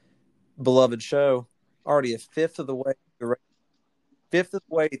 Hugs' beloved show. Already a fifth of the way through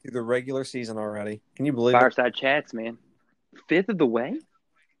the regular season already. Can you believe it? Fireside chats, man. Fifth of the way?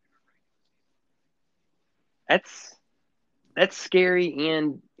 That's scary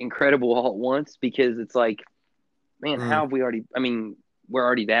and incredible all at once because it's like, man, how have we already? I mean,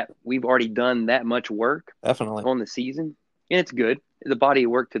 we've already done that much work Definitely. on the season, and it's good. The body of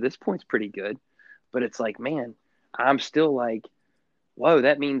work to this point is pretty good, but it's like, man, I'm still like, whoa,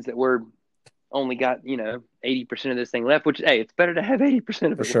 that means that we're only got 80% of this thing left. Which, hey, it's better to have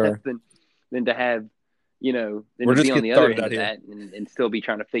 80% of For it sure. left than to have than We're to just be on getting the other started end out of here. that and still be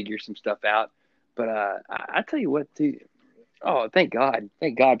trying to figure some stuff out. But I tell you what, too. Oh, thank God,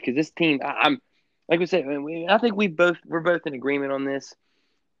 because this team, I'm like we said, I think we're both in agreement on this.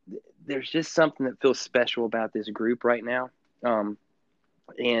 There's just something that feels special about this group right now,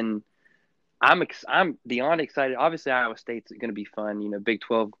 and I'm beyond excited. Obviously, Iowa State's going to be fun. Big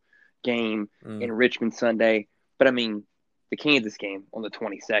 12 game in Richmond Sunday, but I mean the Kansas game on the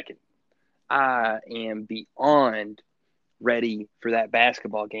 22nd. I am beyond ready for that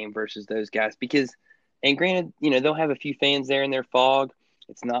basketball game versus those guys because, and granted, they'll have a few fans there in their fog.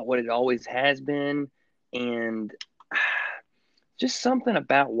 It's not what it always has been, and just something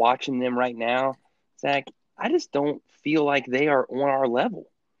about watching them right now, Zach. I just don't feel like they are on our level.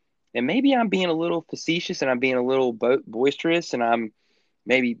 And maybe I'm being a little facetious and I'm being a little boisterous and I'm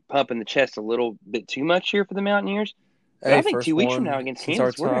maybe pumping the chest a little bit too much here for the Mountaineers. But I think 2 weeks from now against Since our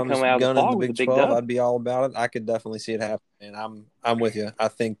Kansas, we're going to time is come out of the gunning the fog with a Big big 12, dub. I'd be all about it. I could definitely see it happen, and I'm with you. I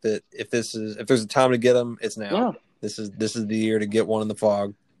think that if there's a time to get them, it's now. Yeah. This is the year to get one in the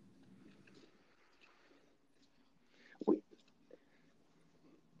fog.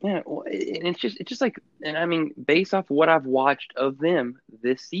 Yeah, well, and it's just like, and I mean, based off of what I've watched of them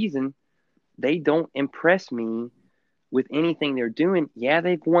this season, they don't impress me with anything they're doing. Yeah,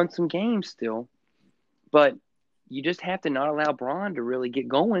 they've won some games still, but you just have to not allow Braun to really get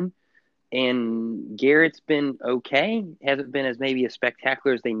going. And Garrett's been okay, hasn't been as maybe as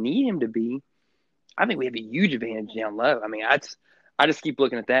spectacular as they need him to be. I think we have a huge advantage down low. I mean, I just keep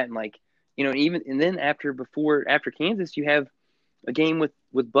looking at that and like, even and then after Kansas, you have a game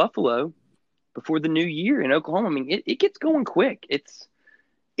with Buffalo before the new year in Oklahoma. I mean, it gets going quick. It's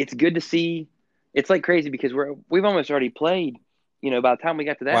good to see. It's like crazy because we've almost already played. By the time we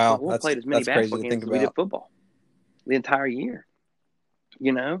got to that point, we'll play as many basketball games as we did football the entire year.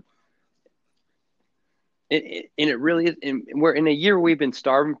 And it really is. And we're in a year where we've been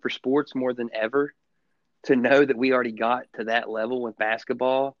starving for sports more than ever. To know that we already got to that level with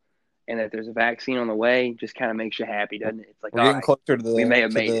basketball, and that there's a vaccine on the way, just kind of makes you happy, doesn't it? It's like, we're getting closer to we may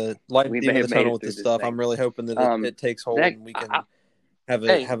have made it. light We at the end may of have the made tunnel it with through this this stuff. thing. I'm really hoping that it takes hold Zach, and we can have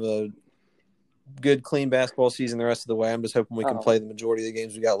a good, clean basketball season the rest of the way. I'm just hoping we can play the majority of the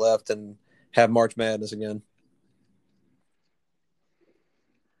games we got left and have March Madness again.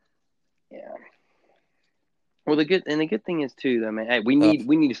 Yeah. Well, the good thing is too, though, man. Hey, we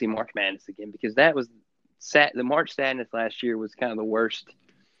need to see March Madness again because that was the March Sadness last year was kind of the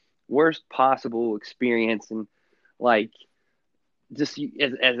worst possible experience, and like just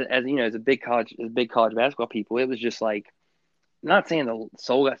as a big college basketball people, it was just like, not saying the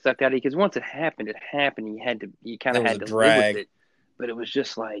soul got sucked out of you because once it happened. You kind of had to live with it, but it was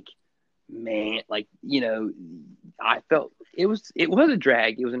just like, man, like I felt it was a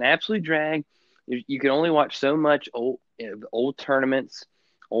drag. It was an absolute drag. You can only watch so much old tournaments,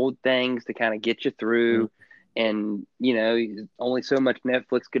 old things to kind of get you through, and only so much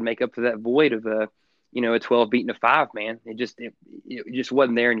Netflix could make up for that void of a 12 beating a 5, man. It just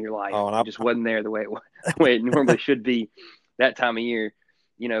wasn't there in your life. It just wasn't there the way it normally should be that time of year.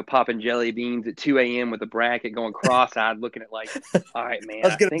 Popping jelly beans at 2 a.m. with a bracket, going cross-eyed, looking at like, all right, man,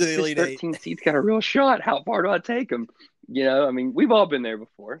 I think this 13 seed's got a real shot. How far do I take them? I mean, we've all been there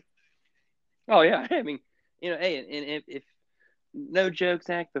before. Oh yeah, I mean, hey, and if no joke,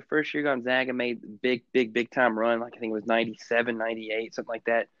 Zach, the first year Gonzaga made big time run, like I think it was 97, 98, something like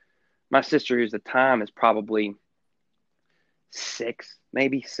that. My sister, who's the time, is probably 6,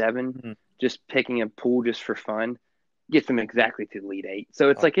 maybe 7, just picking a pool just for fun. Gets them exactly to the Elite 8. So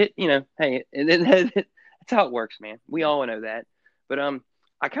it's like it, hey, and then that's how it works, man. We all know that. But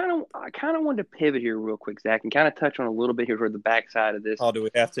I kind of wanted to pivot here real quick, Zach, and kind of touch on a little bit here toward the backside of this. Oh, do we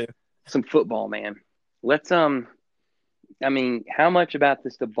have to? Some football, man. Let's I mean, how much about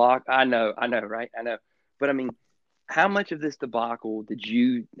this debacle? I know, right? I know. But I mean, how much of this debacle did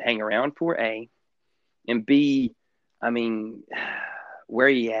you hang around for, A? And B, I mean, where are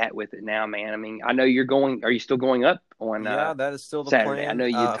you at with it now, man? I mean, I know you're going. Are you still going up on Yeah, that is still the Saturday? I plan. know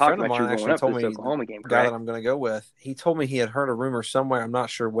you A talked friend of about you mine were going actually up for told this me, the Oklahoma game, guy that correct? I'm going to go with, he told me he had heard a rumor somewhere, I'm not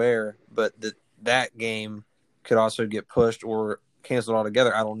sure where, but that game could also get pushed or canceled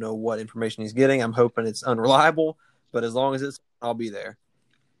altogether. I don't know what information he's getting. I'm hoping it's unreliable, but as long as it's, I'll be there.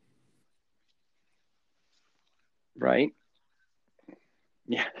 Right?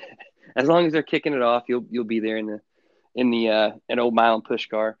 Yeah. As long as they're kicking it off, you'll be there in the an old mile and push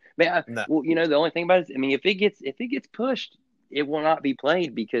car. Man, No. well, the only thing about it is, I mean, if it gets pushed, it will not be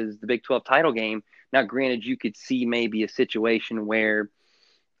played because the Big 12 title game. Now, granted, you could see maybe a situation where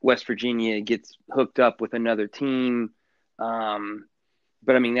West Virginia gets hooked up with another team,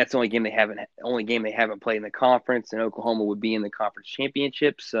 but I mean that's the only game they haven't played in the conference, and Oklahoma would be in the conference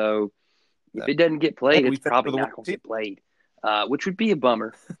championship. So if it doesn't get Hey, played, we it's think for probably the not winning going to team. get played, which would be a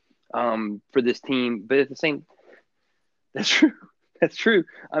bummer for this team. But at the same, that's true. That's true.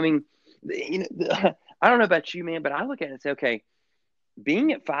 I mean, I don't know about you, man, but I look at it and say, okay,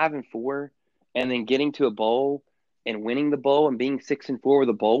 being at 5-4 and then getting to a bowl and winning the bowl and being 6-4 with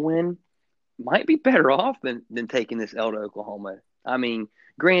a bowl win might be better off than taking this L to Oklahoma. I mean,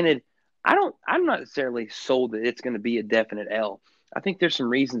 granted, I'm not necessarily sold that it's going to be a definite L. I think there's some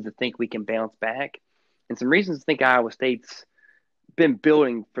reasons to think we can bounce back and some reasons to think Iowa State's been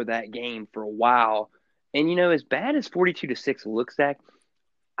building for that game for a while. And as bad as 42-6 looks, Zach,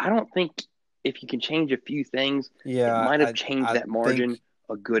 I don't think if you can change a few things, it Yeah, might have changed I that margin think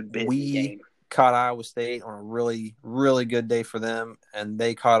a good bit in the we game. caught Iowa State on a really, really good day for them, and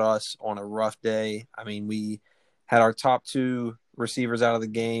they caught us on a rough day. I mean, we had our top two receivers out of the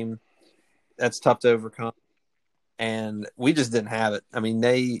game. That's tough to overcome. And we just didn't have it. I mean,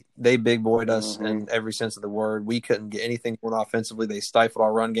 they big boyed us Mm-hmm. in every sense of the word. We couldn't get anything going offensively. They stifled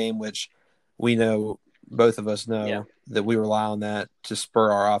our run game, which we know, both of us know, that we rely on that to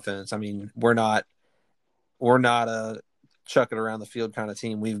spur our offense. I mean, we're not a chuck it around the field kind of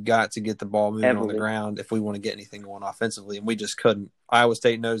team. We've got to get the ball moving on the ground if we want to get anything going offensively, and we just couldn't. Iowa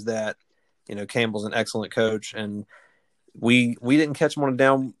State knows that. Campbell's an excellent coach, and we didn't catch them on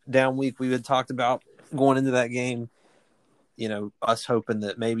a down week. We had talked about going into that game, us hoping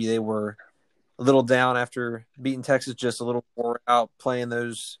that maybe they were a little down after beating Texas, just a little more out playing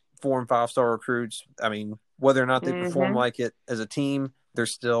those 4 and 5 star recruits. I mean, whether or not they perform like it as a team, they're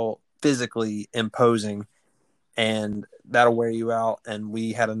still physically imposing, and that'll wear you out. And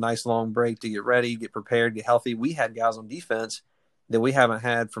we had a nice long break to get ready, get prepared, get healthy. We had guys on defense that we haven't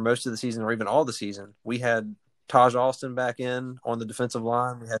had for most of the season or even all the season. We had Taj Austin back in on the defensive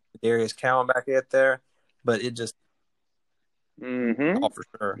line. We had Darius Cowan back out there, but it just for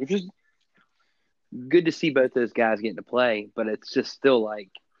sure. Which is good to see both those guys getting to play, but it's just still like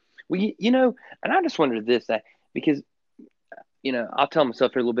and I just wondered this because I'll tell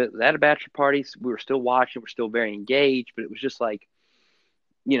myself here a little bit. At a bachelor parties, we were still watching, we're still very engaged, but it was just like,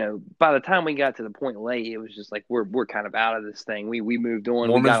 by the time we got to the point late, it was just like we're kind of out of this thing. We moved on.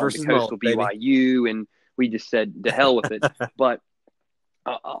 Mormons we got on versus to Coastal Mullet, BYU, and we just said to hell with it. But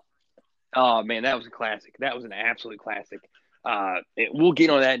oh man, that was a classic. That was an absolute classic. We'll get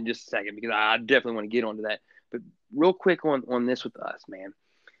on that in just a second because I definitely want to get onto that. But real quick on this with us, man,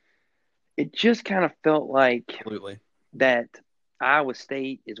 it just kind of felt like absolutely that Iowa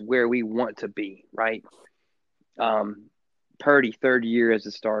State is where we want to be, right? Purdy, third year as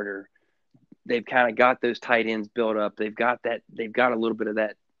a starter. They've kind of got those tight ends built up. They've got a little bit of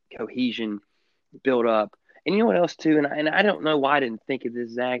that cohesion built up. And you know what else too? And I don't know why I didn't think of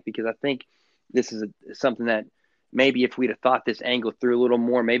this, Zach, because I think this is something that maybe if we'd have thought this angle through a little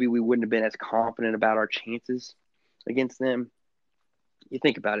more, maybe we wouldn't have been as confident about our chances against them. You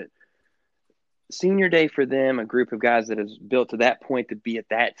think about it. Senior day for them, a group of guys that has built to that point to be at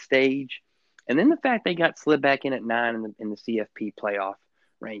that stage. And then the fact they got slid back in at 9 in the CFP playoff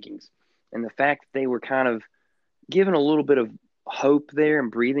rankings. And the fact that they were kind of given a little bit of hope there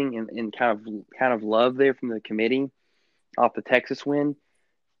and breathing and kind of love there from the committee off the Texas win.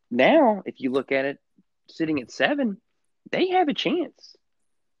 Now, if you look at it, sitting at 7, they have a chance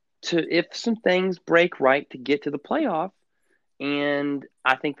to, if some things break right, to get to the playoff. And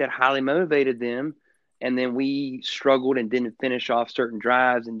I think that highly motivated them. And then we struggled and didn't finish off certain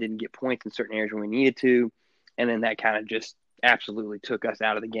drives and didn't get points in certain areas when we needed to. And then that kind of just absolutely took us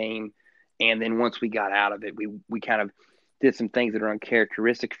out of the game. And then once we got out of it, we kind of did some things that are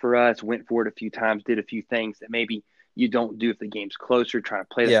uncharacteristic for us, went for it a few times, did a few things that maybe you don't do if the game's closer, trying to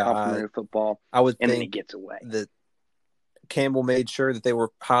play the complementary football. I would and think then it gets away. That Campbell made sure that they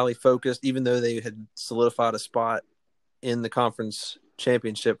were highly focused, even though they had solidified a spot in the conference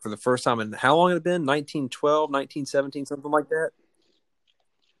championship for the first time in how long had it been? 1912, 1917, something like that.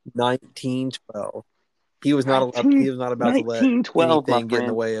 1912. He was not about to let 1912, my anything get in the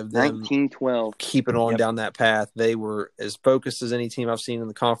friend. way of them 1912. keeping on Yep. down that path. They were as focused as any team I've seen in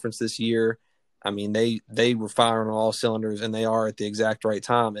the conference this year. I mean, they were firing on all cylinders, and they are at the exact right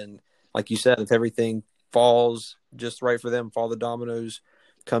time. And like you said, if everything falls just right for them, if all the dominoes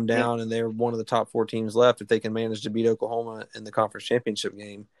come down and they're one of the top 4 teams left, if they can manage to beat Oklahoma in the conference championship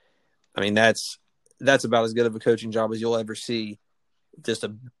game, I mean, that's about as good of a coaching job as you'll ever see. Just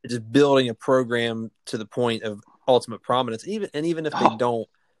building a program to the point of ultimate prominence. Even if they don't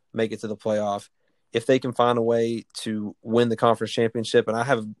make it to the playoff, if they can find a way to win the conference championship, and I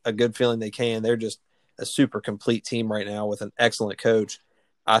have a good feeling they can, they're just a super complete team right now with an excellent coach.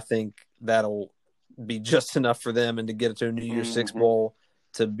 I think that'll be just enough for them, and to get it to a New Year's Six bowl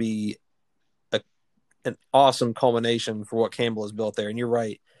to be an awesome culmination for what Campbell has built there. And you're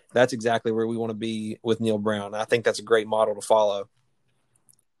right. That's exactly where we want to be with Neil Brown. I think that's a great model to follow.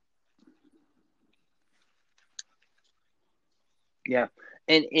 Yeah.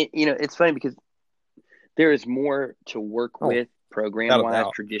 And it's funny because there is more to work with program-wise,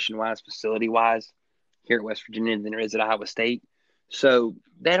 tradition-wise, facility-wise here at West Virginia than there is at Iowa State. So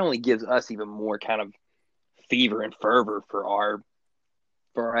that only gives us even more kind of fever and fervor for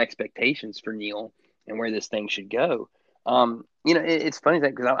our expectations for Neil and where this thing should go. It's funny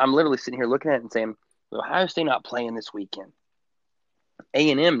that because I'm literally sitting here looking at it and saying, well, Ohio State not playing this weekend.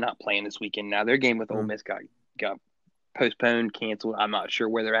 A&M not playing this weekend. Now their game with Ole Miss got postponed, canceled. I'm not sure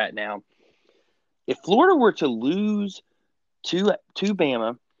where they're at now. If Florida were to lose to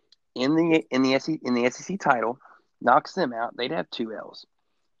Bama in the SEC title, knocks them out, they'd have 2 L's.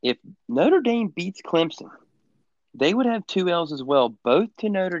 If Notre Dame beats Clemson, they would have 2 L's as well, both to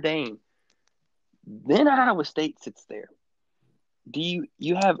Notre Dame. Then Iowa State sits there. You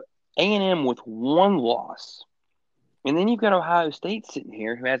have A&M with 1 loss, and then you've got Ohio State sitting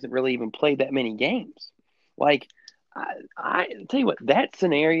here who hasn't really even played that many games. Like, I tell you what, that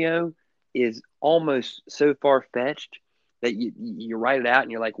scenario is almost so far-fetched that you write it out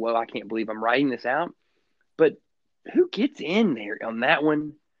and you're like, well, I can't believe I'm writing this out. But who gets in there on that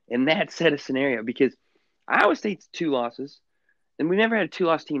one in that set of scenario? Because Iowa State's 2 losses, and we never had a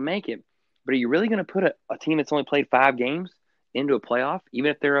 2-loss team make it. But are you really going to put a team that's only played 5 games into a playoff, even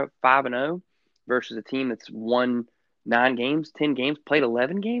if they're a 5-0, versus a team that's won 9 games, 10 games, played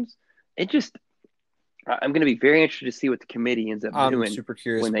 11 games? I'm going to be very interested to see what the committee ends up doing. I'm super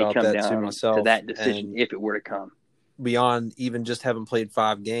curious when they about come that down too myself. To that decision, if it were to come. Beyond even just having played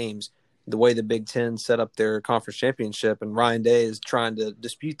 5 games, the way the Big Ten set up their conference championship, and Ryan Day is trying to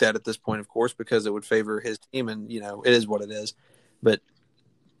dispute that at this point, of course, because it would favor his team, and it is what it is. But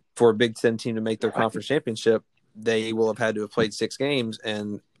for a Big Ten team to make their conference championship, they will have had to have played 6 games,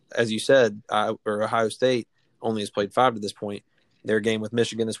 and as you said, Ohio State only has played 5 to this point. Their game with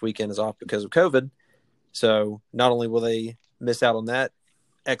Michigan this weekend is off because of COVID. So not only will they miss out on that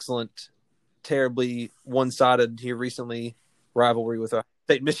excellent, terribly one-sided here recently rivalry with Ohio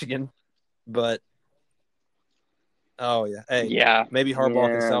State, Michigan, but maybe Harbaugh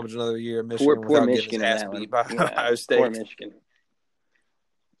can salvage another year at Michigan without getting his ass beat by Ohio State. Poor Michigan.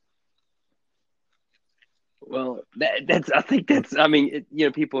 Well,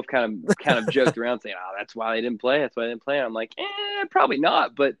 people have kind of joked around saying, "Oh, that's why they didn't play. That's why they didn't play." I'm like, probably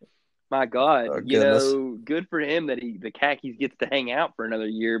not, but. My God, good for him that the Khakis gets to hang out for another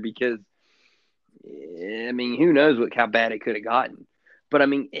year because, who knows how bad it could have gotten. But,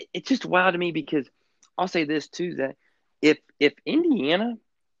 it's just wild to me because I'll say this too, that if Indiana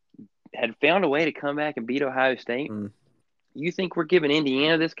had found a way to come back and beat Ohio State, you think we're giving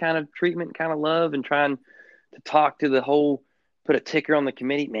Indiana this kind of treatment, kind of love, and trying to talk to the whole, put a ticker on the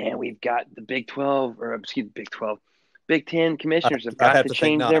committee? Man, we've got the Big 10 commissioners have got to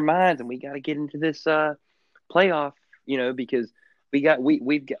change their minds, and we got to get into this playoff, because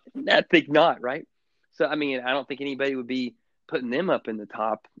we've got. I think not, right? So, I don't think anybody would be putting them up in the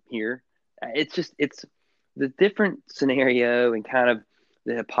top here. It's the different scenario and kind of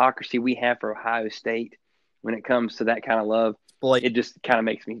the hypocrisy we have for Ohio State when it comes to that kind of love. It just kind of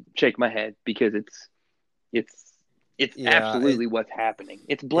makes me shake my head because it's absolutely what's happening.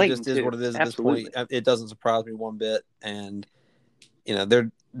 It's blatant. It just is what it is at this point. It doesn't surprise me one bit, and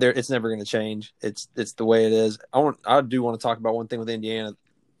they're it's never going to change. It's the way it is. I do want to talk about one thing with Indiana.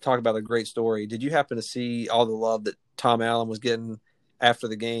 Talk about a great story. Did you happen to see all the love that Tom Allen was getting after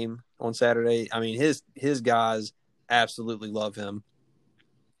the game on Saturday? His guys absolutely love him.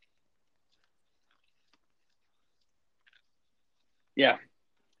 Yeah,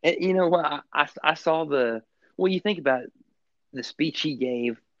 and you know what? I saw the. Well, you think about it, the speech he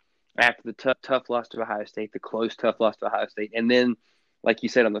gave after the tough loss to Ohio State, the close tough loss to Ohio State, and then, like you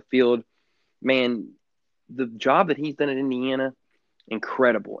said, on the field, man, the job that he's done at Indiana,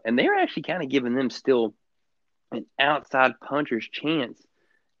 incredible. And they're actually kind of giving them still an outside puncher's chance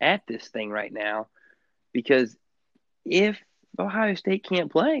at this thing right now, because if Ohio State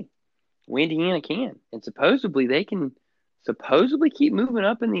can't play, well, Indiana can, and supposedly they can keep moving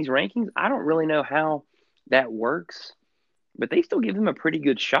up in these rankings. I don't really know how that works, but they still give them a pretty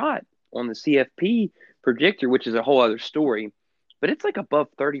good shot on the CFP predictor, which is a whole other story. But it's like above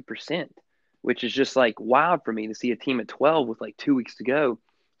 30%, which is just like wild for me to see a team at 12 with like 2 weeks to go,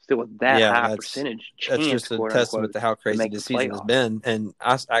 still with that high percentage chance. That's just a testament to how crazy this season has been. And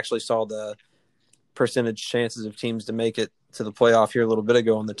I actually saw the percentage chances of teams to make it to the playoff here a little bit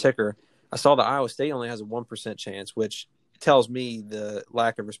ago on the ticker. I saw that Iowa State only has a 1% chance, which tells me the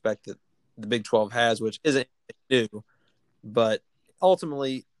lack of respect that the Big 12 has, which isn't new. But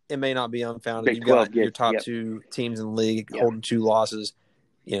ultimately, it may not be unfounded. You've got your top two teams in the league holding 2 losses.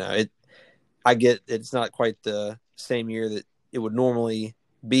 You know, I get it's not quite the same year that it would normally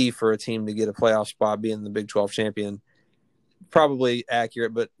be for a team to get a playoff spot being the Big 12 champion. Probably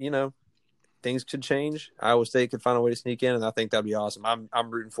accurate, but, you know, things could change. Iowa State could find a way to sneak in, and I think that'd be awesome. I'm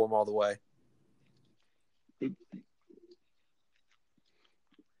rooting for them all the way. Me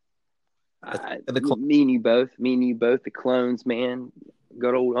and you both. The clones, man.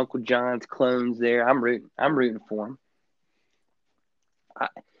 Good old Uncle John's clones there. I'm rooting for them.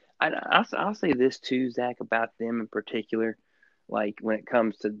 I'll say this too, Zach, about them in particular. Like when it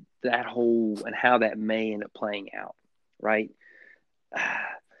comes to that whole and how that may end up playing out, right?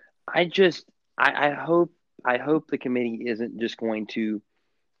 I hope the committee isn't just going to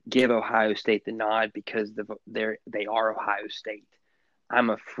give Ohio State the nod because they are Ohio State. I'm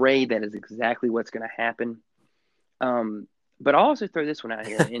afraid that is exactly what's going to happen. But I'll also throw this one out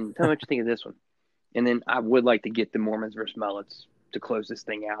here and tell me what you think of this one. And then I would like to get the Mormons versus Mullets to close this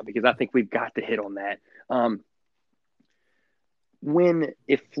thing out, because I think we've got to hit on that.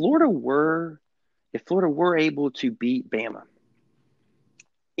 If Florida were able to beat Bama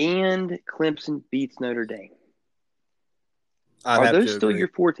and Clemson beats Notre Dame, are those still your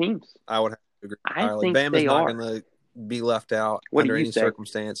 4 teams? I would have to agree. I think Bama's they not are going to be left out under any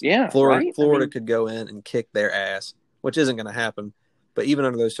circumstance. Yeah, Florida could go in and kick their ass, which isn't going to happen. But even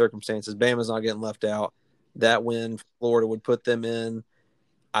under those circumstances, Bama's not getting left out. That win, Florida would put them in.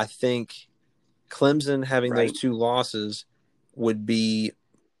 I think Clemson having those 2 losses would be.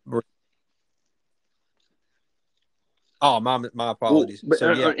 Oh, my apologies.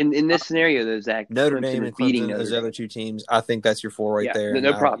 Well, but in this scenario, though, Zach, Notre Dame and Clemson, those other 2 teams, I think that's your 4 right there.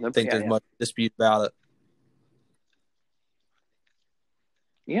 No problem. I don't think there's much dispute about it.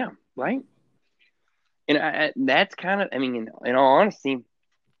 Yeah, right. And that's kind of, I mean, in all honesty,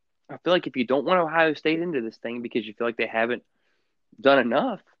 I feel like if you don't want Ohio State into this thing because you feel like they haven't done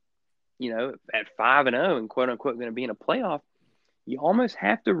enough, you know, at 5-0 and quote unquote going to be in a playoff, you almost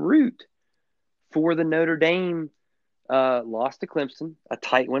have to root for the Notre Dame loss to Clemson, a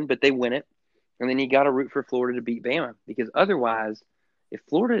tight one, but they win it. And then you got to root for Florida to beat Bama, because otherwise, if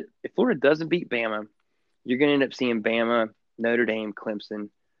Florida doesn't beat Bama, you're going to end up seeing Bama, Notre Dame, Clemson,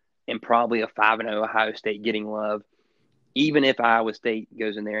 and probably a 5-0 Ohio State getting love. Even if Iowa State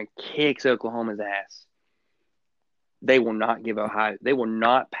goes in there and kicks Oklahoma's ass, they will not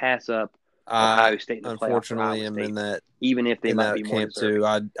pass up Ohio State in the playoffs. Unfortunately, I'm in that. Even if they might be more camp too,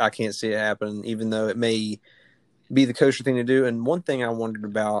 I can't see it happen. Even though it may be the kosher thing to do. And one thing I wondered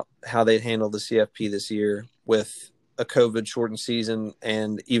about how they'd handle the CFP this year with a COVID shortened season,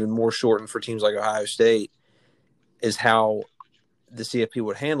 and even more shortened for teams like Ohio State, is how the CFP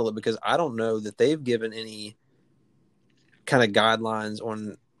would handle it, because I don't know that they've given any kind of guidelines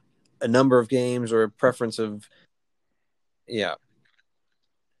on a number of games or a preference of,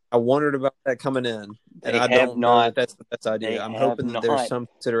 I wondered about that coming in, and I don't know if that's the best idea. I'm hoping that there's some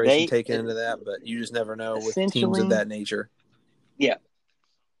consideration taken into that, but you just never know with teams of that nature. Yeah.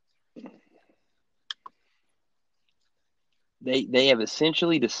 They have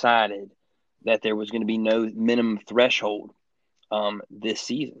essentially decided that there was going to be no minimum threshold this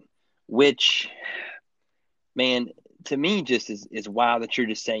season, which, man, to me just is wild that you're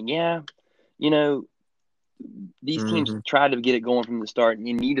just saying, these teams tried to get it going from the start,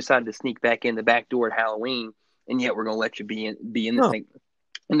 and you decided to sneak back in the back door at Halloween, and yet we're going to let you be in this thing.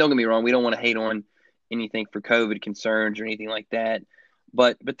 And don't get me wrong, we don't want to hate on anything for COVID concerns or anything like that,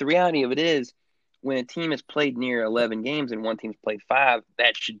 but the reality of it is, when a team has played near 11 games and one team's played 5,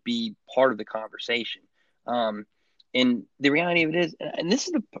 that should be part of the conversation. And the reality of it is, and this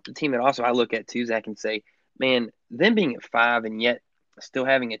is the team that also I look at too, Zach, and say man, them being at 5 and yet still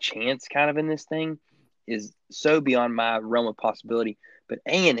having a chance kind of in this thing is so beyond my realm of possibility. But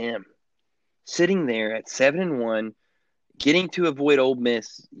A&M sitting there at 7-1, getting to avoid Ole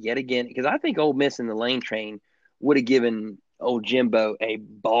Miss yet again, because I think Ole Miss in the lane train would have given old Jimbo a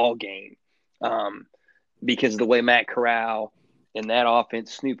ball game, because of the way Matt Corral and that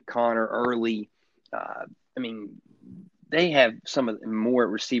offense, Snoop Connor early. I mean, they have some of the more at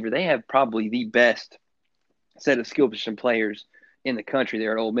receiver. They have probably the best set of skill position players in the country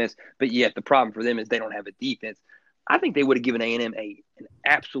there at Ole Miss. But yet the problem for them is they don't have a defense. I think they would have given A&M an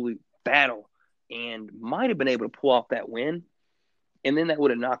absolute battle and might have been able to pull off that win. And then that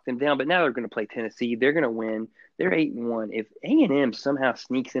would have knocked them down. But now they're going to play Tennessee. They're going to win. They're 8-1. If A&M somehow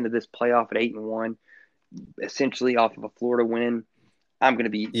sneaks into this playoff at 8-1, essentially off of a Florida win, I'm going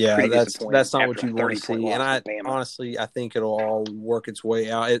to be pretty disappointed. That's not what you want to see. And I honestly, I think it'll all work its way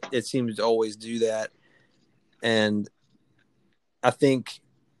out. It seems to always do that. And I think,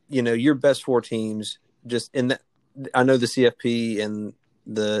 your best 4 teams just in that. I know the CFP and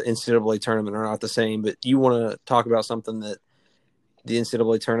the NCAA tournament are not the same, but you want to talk about something that the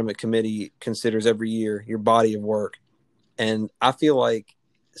NCAA tournament committee considers every year, your body of work. And I feel like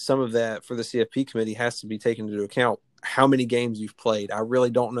some of that for the CFP committee has to be taken into account, how many games you've played. I really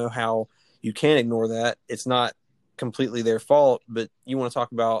don't know how you can ignore that. It's not completely their fault, but you want to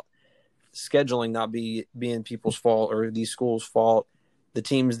talk about scheduling not being people's fault or these schools' fault. The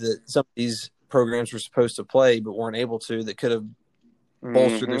teams that some of these programs were supposed to play but weren't able to, that could have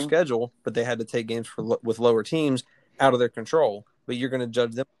bolstered their schedule, but they had to take games with lower teams out of their control. But you're going to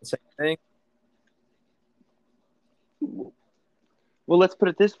judge them the same thing? Well, let's put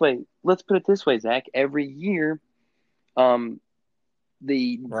it this way, Zach. Every year,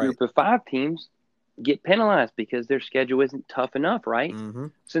 the group of 5 teams get penalized because their schedule isn't tough enough, right? Mm-hmm.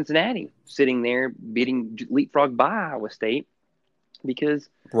 Cincinnati sitting there beating leapfrog by Iowa State because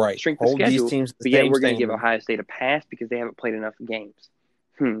strength of schedule. But yet we're going to give Ohio State a pass because they haven't played enough games.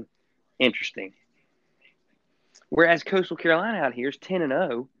 Interesting. Whereas Coastal Carolina out here is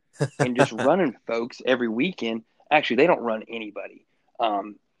 10-0 and just running folks every weekend. Actually, they don't run anybody.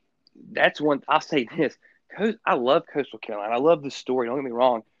 That's one. I'll say this. I love Coastal Carolina. I love the story. Don't get me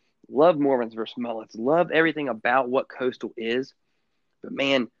wrong. Love Mormons versus Mullets. Love everything about what Coastal is. But,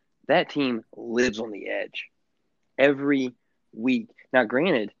 man, that team lives on the edge every week. Now,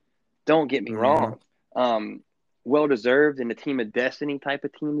 granted, don't get me wrong. Well-deserved and a team of destiny type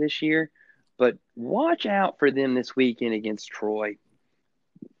of team this year. But watch out for them this weekend against Troy.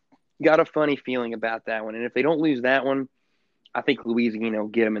 Got a funny feeling about that one. And if they don't lose that one, I think Louisiana will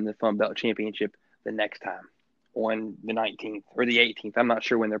get them in the Fun Belt Championship the next time on the 19th or the 18th. I'm not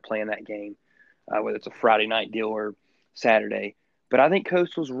sure when they're playing that game, whether it's a Friday night deal or Saturday. But I think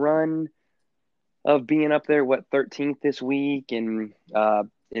Coastal's run of being up there, 13th this week and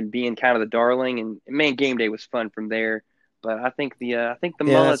being kind of the darling. And, man, game day was fun from there. But I think the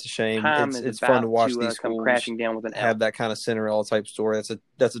Mullets, that's a shame. It's fun to watch these come schools crashing down with an L. have that kind of Cinderella type story.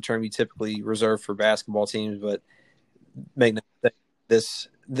 That's a term you typically reserve for basketball teams, but make no mistake,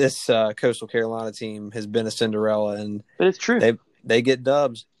 this Coastal Carolina team has been a Cinderella, but it's true. They get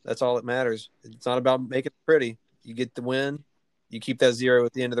dubs. That's all that matters. It's not about making it pretty. You get the win. You keep that 0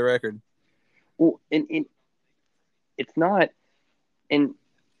 at the end of the record. Well, and it's not. And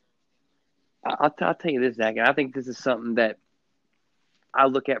I'll tell you this, Zach, and I think this is something that I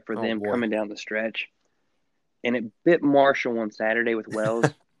look at for them coming down the stretch. And it bit Marshall on Saturday with Wells.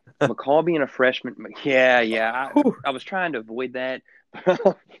 McCall being a freshman. Yeah. I was trying to avoid that.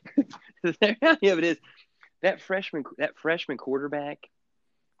 The reality of it is that freshman quarterback,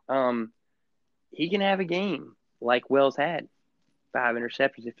 he can have a game like Wells had. 5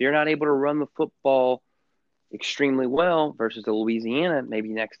 interceptions. If you're not able to run the football extremely well versus the Louisiana, maybe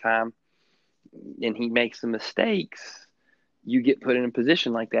next time, and he makes some mistakes, you get put in a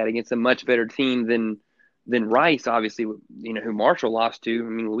position like that against a much better team than Rice, obviously, who Marshall lost to. I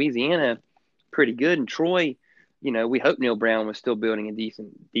mean, Louisiana, pretty good. And Troy, we hope Neil Brown was still building a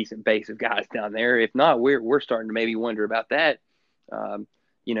decent base of guys down there. If not, we're starting to maybe wonder about that. I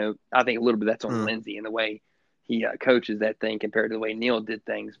think a little bit that's on Lindsey and the way he coaches that thing compared to the way Neil did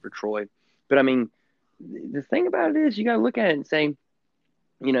things for Troy. But, I mean, the thing about it is you got to look at it and say,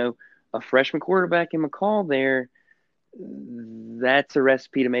 a freshman quarterback in McCall there, that's a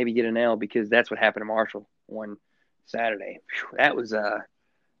recipe to maybe get an L because that's what happened to Marshall on Saturday. Whew, that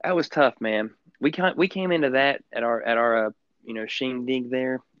was tough, man. We came into that at our shindig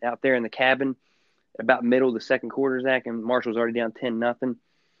there out there in the cabin about middle of the second quarter, Zach, and Marshall's already down 10-0.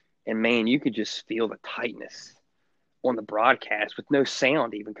 And man, you could just feel the tightness on the broadcast with no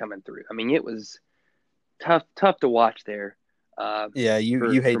sound even coming through. I mean, it was tough to watch there. Yeah,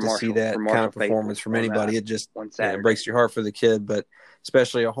 you hate to see that for kind of Marshall performance from anybody. It just on Saturday. It breaks your heart for the kid, but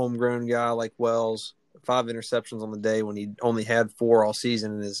especially a homegrown guy like Wells, 5 interceptions on the day when he only had 4 all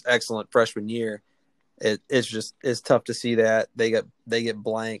season in his excellent freshman year. It's tough to see that they get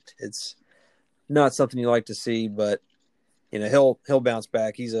blanked. It's not something you like to see, but he'll bounce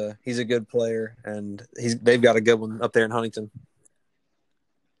back. He's a good player, and they've got a good one up there in Huntington.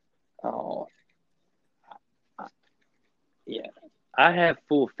 Oh, yeah. I have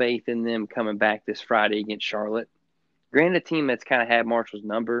full faith in them coming back this Friday against Charlotte. Granted, a team that's kind of had Marshall's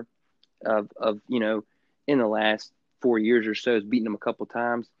number of in the last 4 years or so has beaten them a couple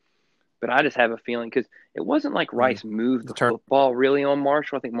times. But I just have a feeling because it wasn't like Rice moved the football really on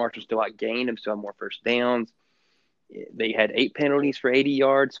Marshall. I think Marshall still outgained them, still had more first downs. They had 8 penalties for 80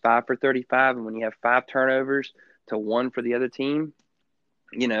 yards, 5 for 35. And when you have 5 turnovers to 1 for the other team,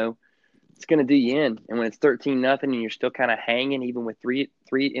 it's going to do you in. And when it's 13-0 and you're still kind of hanging, even with three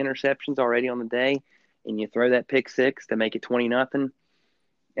interceptions already on the day, and you throw that pick 6 to make it 20-0,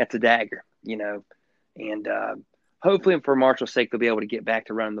 that's a dagger, And hopefully for Marshall's sake, they'll be able to get back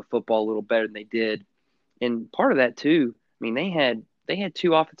to running the football a little better than they did. And part of that too, I mean, they had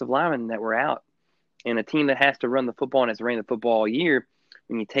 2 offensive linemen that were out, and a team that has to run the football and has ran the football all year,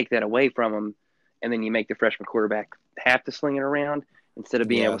 when you take that away from them, and then you make the freshman quarterback have to sling it around instead of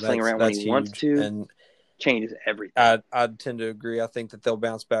being able to sling around when he wants to, and changes everything. I'd tend to agree. I think that they'll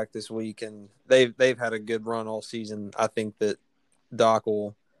bounce back this week, and they've had a good run all season. I think that Doc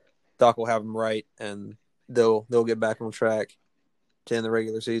will have them right, and they'll get back on track to end the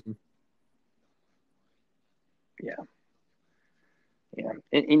regular season. Yeah.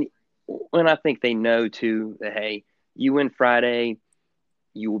 And when I think they know too that, hey, you win Friday,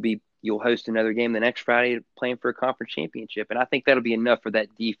 you'll host another game the next Friday playing for a conference championship. And I think that'll be enough for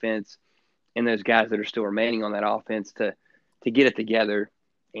that defense and those guys that are still remaining on that offense to get it together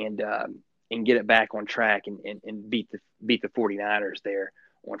and get it back on track and beat the 49ers there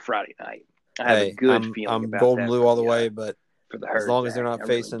on Friday night. I have a good feeling I'm about golden that blue all the way, but for the as long as they're not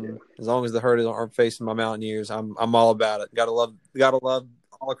facing, as long as the Herd aren't facing my Mountaineers, I'm all about it. Gotta love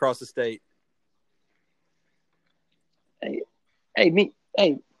all across the state.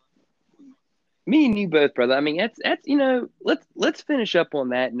 Me and you both, brother. I mean, that's let's finish up on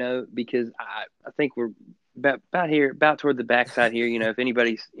that note, because I think we're about toward the backside here. If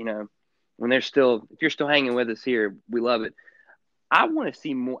anybody's when if you're still hanging with us here, we love it. I want to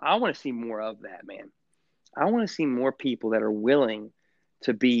see more. I want to see more of that, man. I want to see more people that are willing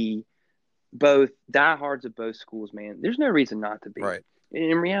to be both diehards of both schools, man. There's no reason not to be. Right.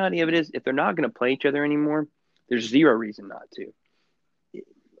 In reality of it is, if they're not going to play each other anymore, there's zero reason not to.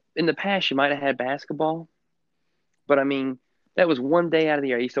 In the past, you might have had basketball, but I mean, that was one day out of the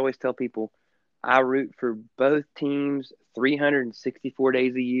year. I used to always tell people, I root for both teams 364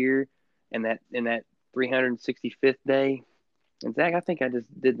 days a year, and that 365th day. And Zach, I think I just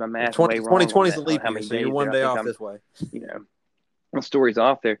did my math way wrong. 2020 is a leap year, so you're one day off this way. My story's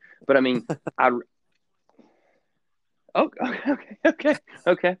off there, but I mean,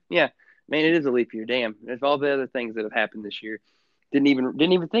 okay, yeah, man, it is a leap year. Damn, there's all the other things that have happened this year. Didn't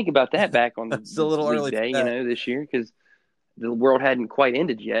even think about that back on it's a little early day, this year, because the world hadn't quite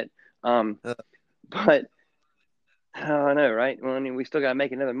ended yet. But I know, right? Well, I mean, we still got to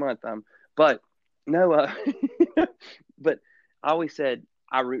make another month. But no, but I always said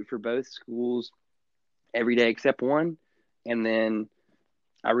I root for both schools every day except one, and then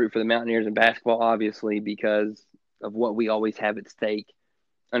I root for the Mountaineers in basketball, obviously, because of what we always have at stake.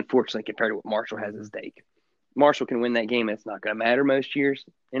 Unfortunately, compared to what Marshall has at stake. Marshall can win that game. It's not going to matter most years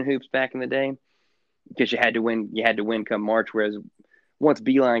in hoops back in the day, because you had to win. You had to win come March. Whereas once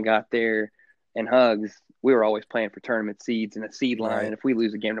Beeline got there and Hugs, we were always playing for tournament seeds and a seed line. Right. And if we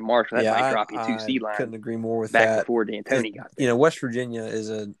lose a game to Marshall, that might drop you 2 seed line. Couldn't agree more with back that. Before D'Antoni got there. West Virginia is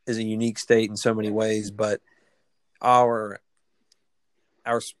a unique state in so many ways, but our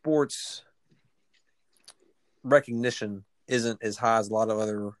sports recognition isn't as high as a lot of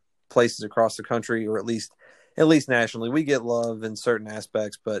other places across the country, or at least nationally. We get love in certain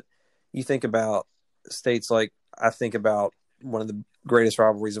aspects, but you think about states like, I think about one of the greatest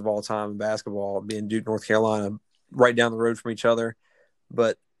rivalries of all time in basketball being Duke, North Carolina, right down the road from each other.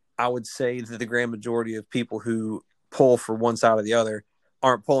 But I would say that the grand majority of people who pull for one side or the other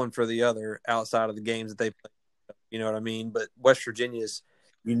aren't pulling for the other outside of the games that they play. You know what I mean? But West Virginia is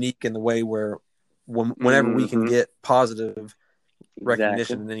unique in the way where whenever we can get positive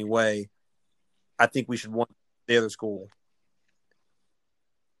recognition in any way, I think we should want the other school.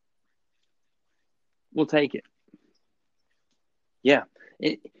 We'll take it. Yeah.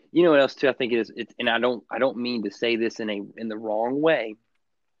 You know what else too? I think it is. And I don't mean to say this in the wrong way,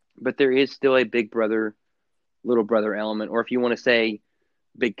 but there is still a big brother, little brother element, or if you want to say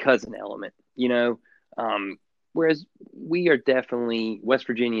big cousin element. Whereas we are definitely West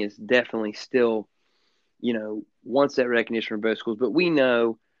Virginia is definitely still, wants that recognition from both schools, but we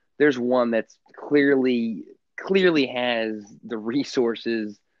know there's one that's clearly has the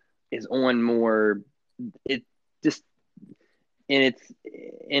resources, is on more. It just and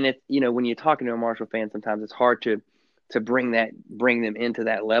it's when you're talking to a Marshall fan, sometimes it's hard to bring them into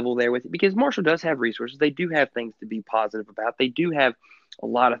that level there with it, because Marshall does have resources. They do have things to be positive about. They do have a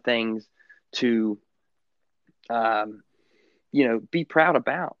lot of things to be proud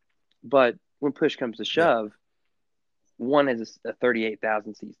about. But when push comes to shove, one is a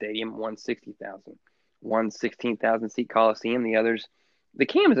 38,000 seat stadium, one's 60,000, one's 16,000 seat Coliseum. The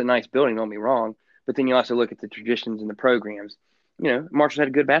Cam is a nice building, don't be wrong, but then you also look at the traditions and the programs. Marshall's had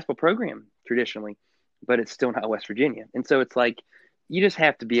a good basketball program traditionally, but it's still not West Virginia. And so it's like, you just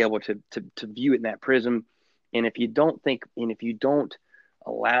have to be able to view it in that prism. And if you don't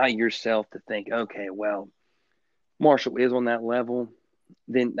allow yourself to think, okay, well, Marshall is on that level,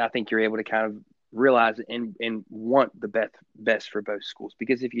 then I think you're able to kind of realize it and want the best for both schools.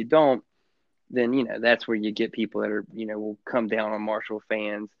 Because if you don't, then, that's where you get people that are, will come down on Marshall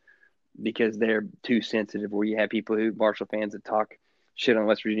fans because they're too sensitive, where you have Marshall fans that talk shit on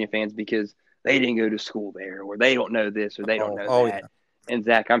West Virginia fans because they didn't go to school there, or they don't know this, or they don't know that. Yeah. And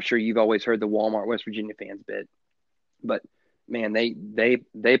Zach, I'm sure you've always heard the Walmart West Virginia fans bit, but man, they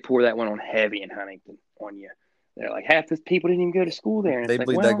pour that one on heavy in Huntington on you. They're like, half the people didn't even go to school there. And they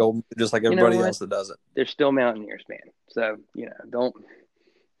bleed that gold just like everybody else that does it. They're still Mountaineers, man. So, don't.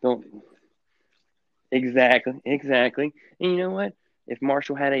 Exactly. And you know what? If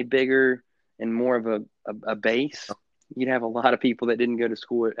Marshall had a bigger and more of a base, you'd have a lot of people that didn't go to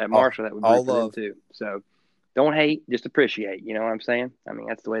school at Marshall that would root for them too. So don't hate, just appreciate. You know what I'm saying? I mean,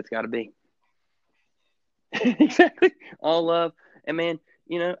 that's the way it's got to be. Exactly. All love. And man,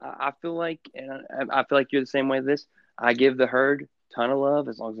 I feel like you're the same way with this. I give the Herd a ton of love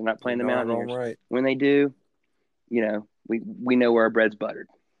as long as they're not playing the Mountaineers. Right. When they do, we know where our bread's buttered.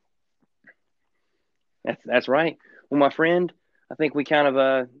 That's right. Well, my friend, I think we kind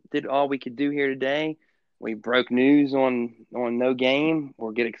of did all we could do here today. We broke news on no game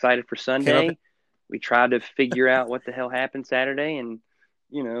or get excited for Sunday. We tried to figure out what the hell happened Saturday, and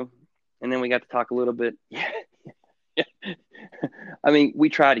and then we got to talk a little bit. I mean, we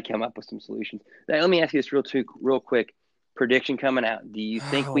tried to come up with some solutions. Now, let me ask you this real quick. Prediction coming out. Do you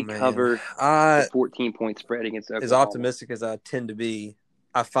think we cover the 14-point spread against Oklahoma? As optimistic as I tend to be,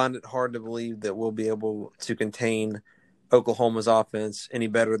 I find it hard to believe that we'll be able to contain Oklahoma's offense any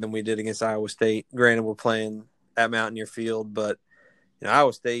better than we did against Iowa State. Granted, we're playing at Mountaineer Field, but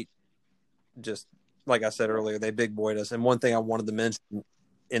Iowa State, just like I said earlier, they big boyed us. And one thing I wanted to mention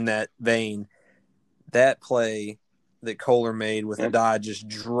in that vein, that play that Kohler made with Adai just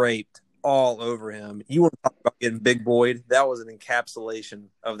draped all over him. You want to talk about getting big boyed? That was an encapsulation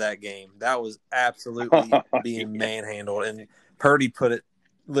of that game. That was absolutely being manhandled. And Purdy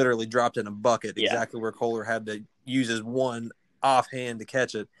literally dropped in a bucket exactly where Kohler had to use his one offhand to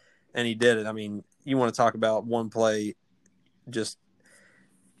catch it, and he did it. I mean, you want to talk about one play just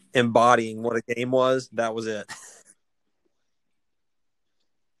embodying what a game was, that was it.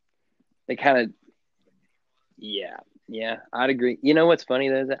 They kind of yeah, I'd agree. You know what's funny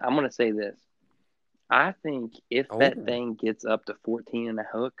though? I'm going to say this. I think if that thing gets up to 14 and a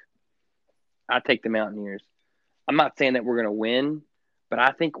hook, I take the Mountaineers. I'm not saying that we're going to win, but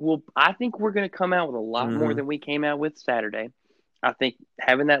I think we're going to come out with a lot more than we came out with Saturday. I think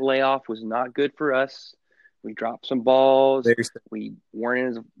having that layoff was not good for us. We dropped some balls. We weren't in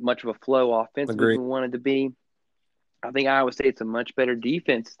as much of a flow offensively as we wanted to be. I think Iowa State's a much better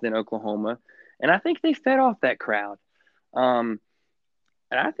defense than Oklahoma, and I think they fed off that crowd. And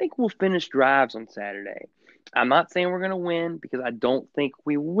I think we'll finish drives on Saturday. I'm not saying we're going to win because I don't think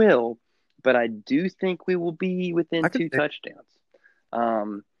we will, but I do think we will be within 2 touchdowns.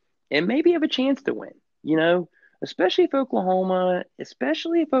 And maybe have a chance to win, especially if Oklahoma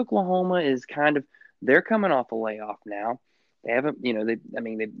is kind of, they're coming off a layoff now. They haven't,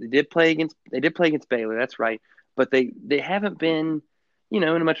 they did play against Baylor. That's right. But they haven't been,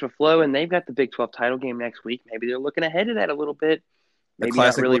 in much of a flow, and they've got the Big 12 title game next week. Maybe they're looking ahead of that a little bit. Maybe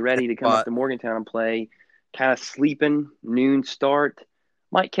not really ready to come up to Morgantown and play. Kind of sleeping, noon start.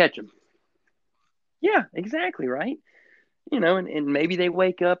 Might catch them. Yeah, exactly, right? And maybe they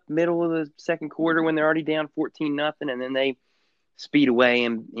wake up middle of the second quarter when they're already down 14-0, and then they speed away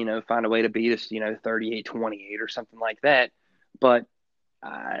and, find a way to beat us, 38-28 or something like that. But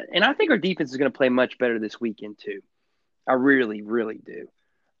And I think our defense is going to play much better this weekend too. I really, really do.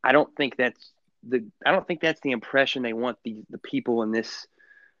 I don't think that's the impression they want the people in this,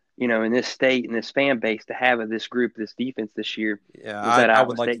 in this state, in this fan base to have of this group, this defense this year Yeah, with that I Iowa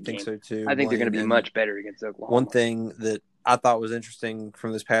would like to State think game. so too, I think they're going to Blaine. be And much better against Oklahoma. one thing that I thought was interesting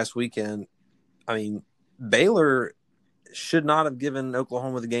from this past weekend, I mean, Baylor should not have given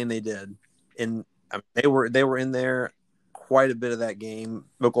Oklahoma the game they did. And I mean, they were in there quite a bit of that game.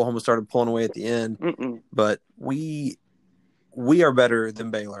 Oklahoma started pulling away at the end, but we are better than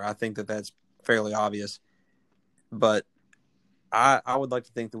Baylor. I think that's fairly obvious. But I would like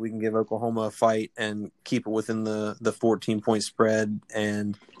to think that we can give Oklahoma a fight and keep it within the 14-point spread.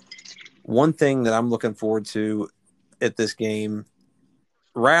 And one thing that I'm looking forward to at this game,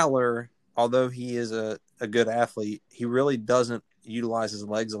 Rattler, although he is a good athlete, he really doesn't utilize his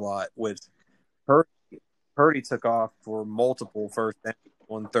legs a lot. With Purdy took off for multiple first down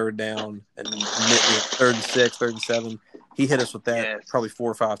on third down and third and 6, third and 7. He hit us with that probably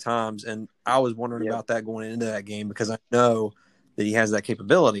 4 or 5 times. And I was wondering about that going into that game because I know that he has that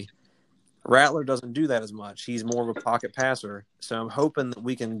capability. Rattler doesn't do that as much. He's more of a pocket passer. So I'm hoping that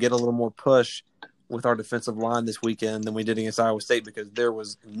we can get a little more push with our defensive line this weekend than we did against Iowa State because there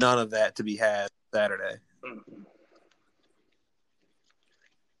was none of that to be had Saturday.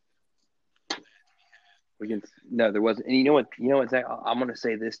 No, there wasn't. And you know what, Zach? I'm going to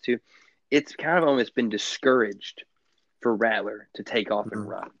say this too. It's kind of almost been discouraged for Rattler to take off and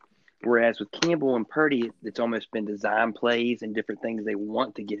run. Whereas with Campbell and Purdy, it's almost been design plays and different things they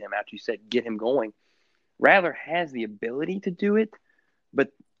want to get him out. You said get him going. Rattler has the ability to do it, but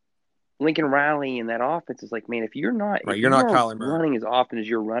Lincoln Riley and that offense is like, man, if you're not running as often as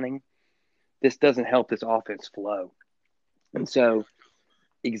you're running, this doesn't help this offense flow. And so,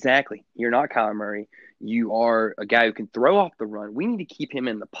 exactly, you're not Kyler Murray. You are a guy who can throw off the run. We need to keep him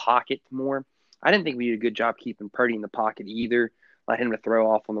in the pocket more. I didn't think we did a good job keeping Purdy in the pocket either. Let him to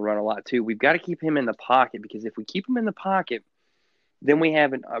throw off on the run a lot too. We've got to keep him in the pocket because if we keep him in the pocket, then we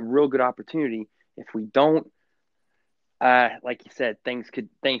have a real good opportunity. If we don't, like you said, things could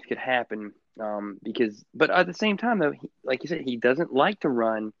happen. But at the same time, though, like you said, he doesn't like to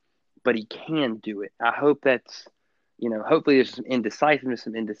run, but he can do it. I hope that's, hopefully there's some indecisiveness,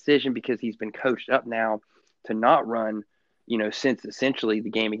 some indecision because he's been coached up now to not run, since essentially the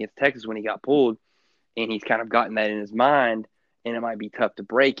game against Texas when he got pulled, and he's kind of gotten that in his mind. And it might be tough to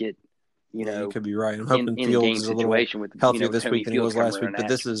break it, you could be right. I'm hoping Fields is a little healthier this week than he was last week. But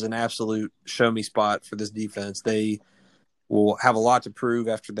this is an absolute show-me spot for this defense. They will have a lot to prove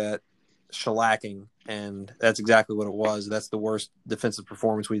after that shellacking, and that's exactly what it was. That's the worst defensive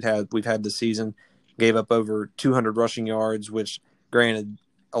performance we've had this season. Gave up over 200 rushing yards, which, granted,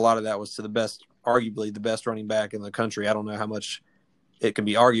 a lot of that was to arguably the best running back in the country. I don't know how much it can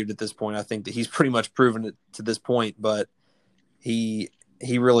be argued at this point. I think that he's pretty much proven it to this point, but he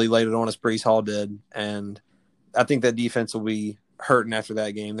really laid it on us, Breece Hall did, and I think that defense will be hurting after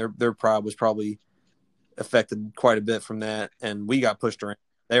that game. Their pride was probably affected quite a bit from that, and we got pushed around.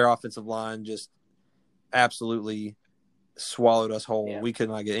 Their offensive line just absolutely swallowed us whole. Yeah. We could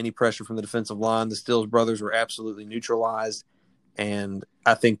not get any pressure from the defensive line. The Stills brothers were absolutely neutralized, and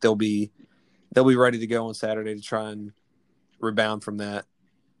I think they'll be ready to go on Saturday to try and rebound from that.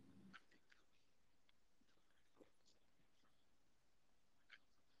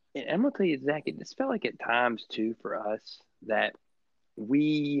 And I'm going to tell you, Zach, it just felt like at times, too, for us that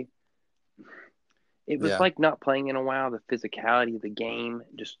it was like not playing in a while. The physicality of the game,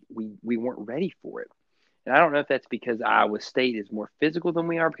 just we weren't ready for it. And I don't know if that's because Iowa State is more physical than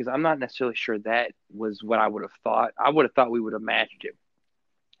we are, because I'm not necessarily sure that was what I would have thought. I would have thought we would have matched it.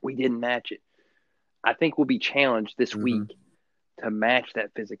 We didn't match it. I think we'll be challenged this week to match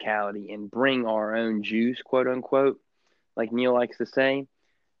that physicality and bring our own juice, quote unquote, like Neil likes to say.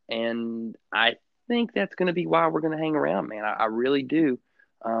 And I think that's going to be why we're going to hang around, man. I really do.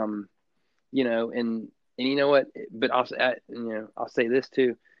 And you know what? But I'll say this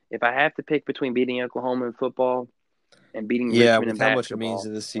too. If I have to pick between beating Oklahoma in football and beating Richmond in basketball, how much it means to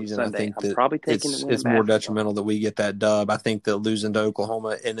this season, Sunday, I think that probably taking it's more detrimental that we get that dub. I think that losing to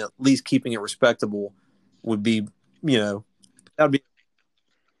Oklahoma and at least keeping it respectable would be, that would be.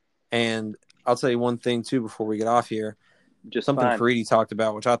 And I'll tell you one thing too before we get off here. Just something Freedy talked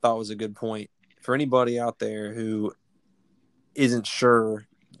about, which I thought was a good point for anybody out there who isn't sure,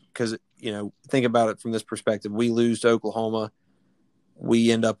 because think about it from this perspective: we lose to Oklahoma,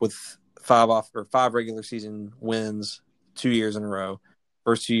 we end up with 5 regular season wins 2 years in a row,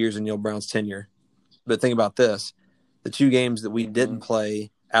 first 2 years in Neil Brown's tenure. But think about this: the 2 games that we didn't play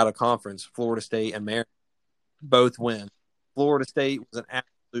out of conference, Florida State and Maryland, both win. Florida State was an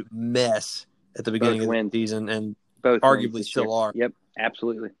absolute mess at the beginning of the season, and both arguably still are. Yep,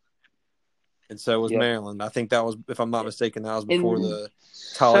 absolutely. And so was Maryland. I think that was, if I'm not mistaken, that was before the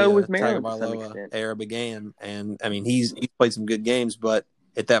Tagovailoa era began. And, I mean, he's played some good games, but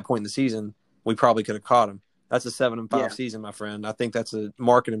at that point in the season, we probably could have caught him. That's a 7-5 season, my friend. I think that's a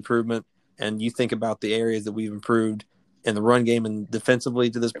market improvement. And you think about the areas that we've improved in the run game and defensively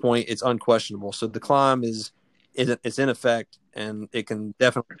to this point, it's unquestionable. So the climb it's in effect, and it can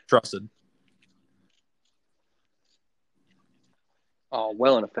definitely be trusted. Oh,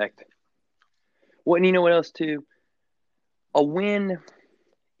 well in effect. Well, and you know what else, too? A win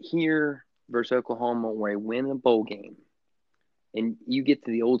here versus Oklahoma, or a win in a bowl game, and you get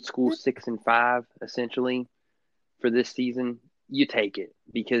to the old school 6-5, essentially, for this season, you take it.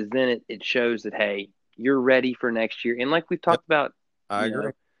 Because then it shows that, hey, you're ready for next year. And like we've talked about, I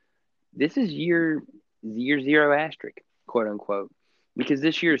agree. This is year zero asterisk, quote unquote. Because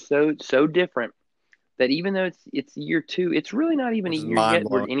this year is so different that even though it's year 2, it's really not even a year yet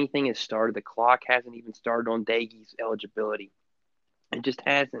where anything has started. The clock hasn't even started on Doege's eligibility. It just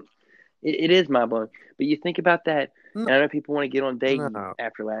hasn't. It is mind-blowing. But you think about that, and I know people want to get on Doege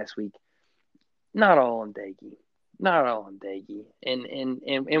after last week. Not all on Doege. Not all on Doege.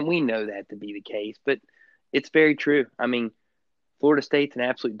 And we know that to be the case. But it's very true. I mean, Florida State's an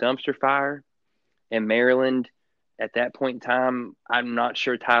absolute dumpster fire. And Maryland – at that point in time, I'm not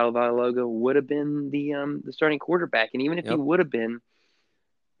sure Tagovailoa would have been the starting quarterback. And even if he would have been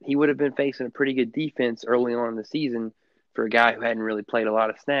facing a pretty good defense early on in the season for a guy who hadn't really played a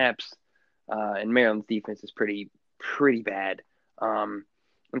lot of snaps. And Maryland's defense is pretty bad. And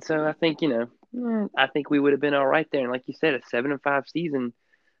so I think, I think we would have been all right there. And like you said, a 7-5 season,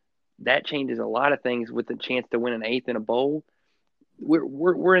 that changes a lot of things with the chance to win an 8th in a bowl.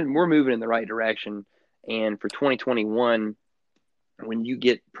 We're moving in the right direction. And for 2021, when you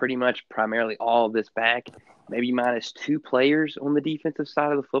get pretty much primarily all of this back, maybe minus 2 players on the defensive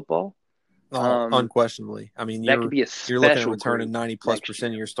side of the football. Unquestionably. I mean, that could be you're looking at returning 90+%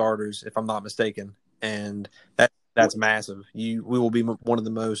 of your starters, if I'm not mistaken. And that's massive. We will be one of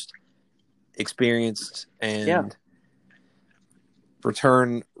the most experienced and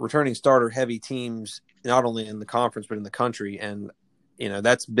returning starter heavy teams, not only in the conference, but in the country. And,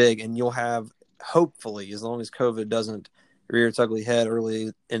 that's big. And you'll have, hopefully, as long as COVID doesn't rear its ugly head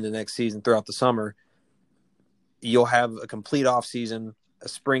early in the next season throughout the summer, you'll have a complete off season, a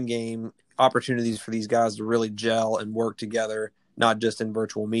spring game, opportunities for these guys to really gel and work together, not just in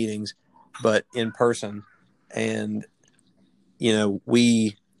virtual meetings, but in person. And,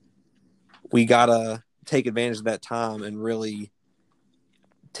 we got to take advantage of that time and really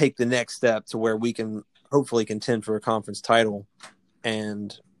take the next step to where we can hopefully contend for a conference title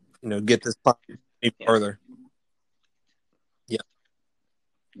and, get this even further. Yeah.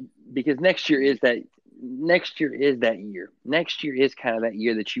 Because next year is that year. Next year is kind of that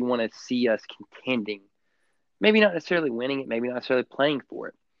year that you want to see us contending. Maybe not necessarily winning it, maybe not necessarily playing for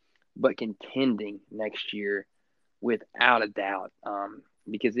it, but contending next year without a doubt.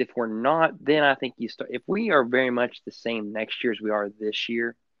 Because if we're not, then I think if we are very much the same next year as we are this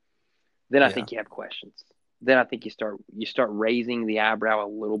year, then I think you have questions. Then I think you start raising the eyebrow a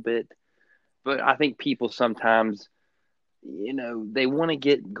little bit. But I think people sometimes, they want to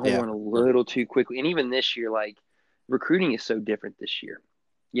get going a little too quickly. And even this year, like, recruiting is so different this year,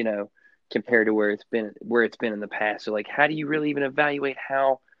 compared to where it's been in the past. So, like, how do you really even evaluate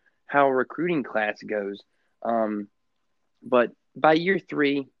how a recruiting class goes? But by year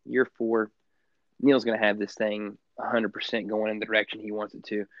 3, year 4, Neil's going to have this thing 100% going in the direction he wants it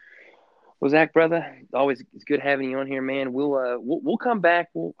to. Well, Zach, brother, it's good having you on here, man. We'll come back.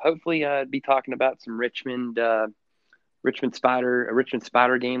 We'll hopefully be talking about some Richmond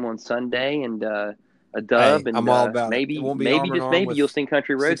Spider game on Sunday and a dub. Hey, and I'm all about maybe it. maybe just maybe you'll sing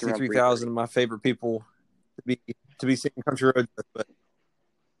Country Roads. 63,000 of my favorite people to be singing Country Roads with. But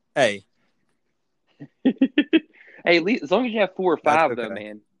hey, hey, as long as you have 4 or 5 though,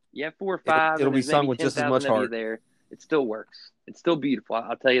 man. You have 4 or 5. It'll be sung with just as much heart. There, it still works. It's still beautiful.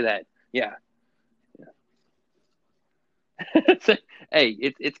 I'll tell you that. Yeah. Hey,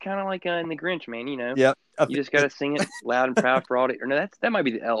 it's kind of like in the Grinch, man. Yep. You just got to sing it loud and proud for all. Or no, that might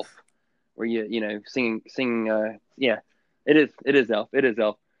be the Elf, where singing. Yeah, it is Elf. It is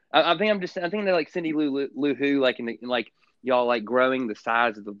Elf. I think they're like Cindy Lou Who, like in like y'all like growing the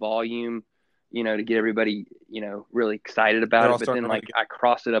size of the volume, to get everybody really excited about it. But then like I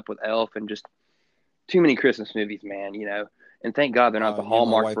cross it up with Elf and just too many Christmas movies, man. And thank God they're not the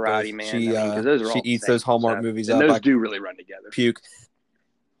Hallmark variety, man. Because those are all eats those Hallmark movies up. And those do really run together. Puke.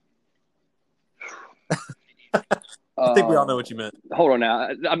 I think we all know what you meant. Hold on now.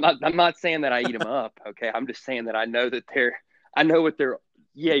 I'm not saying that I eat them up. Okay, I'm just saying that I know that I know what they're.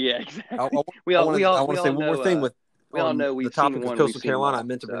 Yeah, exactly. I want to say one more know. thing with We all on know the we've topic seen of one. We've Coastal seen Carolina. I one,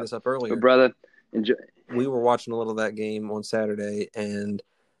 meant to bring so. this up earlier. But brother, enjoy. We were watching a little of that game on Saturday, and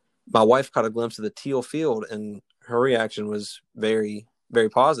my wife caught a glimpse of the teal field, and her reaction was very, very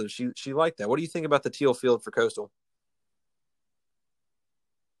positive. She liked that. What do you think about the teal field for Coastal?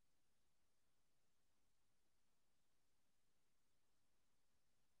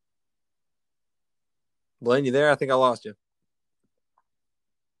 Blaine, you there? I think I lost you.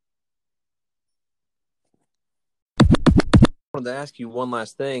 I wanted to ask you one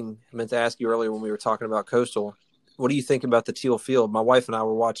last thing. I meant to ask you earlier when we were talking about Coastal. What do you think about the teal field? My wife and I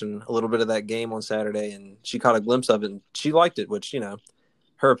were watching a little bit of that game on Saturday, and she caught a glimpse of it, and she liked it, which,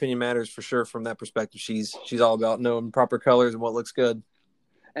 her opinion matters for sure from that perspective. She's all about knowing proper colors and what looks good.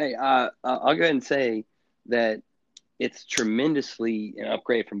 Hey, I'll go ahead and say that it's tremendously an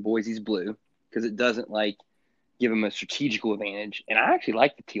upgrade from Boise's blue because it doesn't give them a strategical advantage. And I actually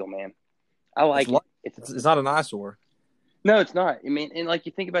like the teal, man. I like it. It's not an eyesore. No, it's not. I mean, and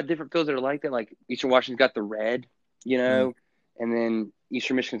you think about different fields that are like that. Like Eastern Washington's got the red, and then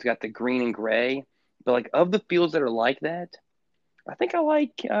Eastern Michigan's got the green and gray. But of the fields that are like that, I think I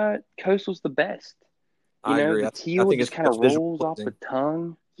like Coastal's the best. I agree. The teal just kind of rolls off the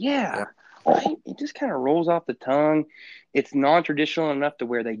tongue. Yeah. Right? It just kind of rolls off the tongue. It's non-traditional enough to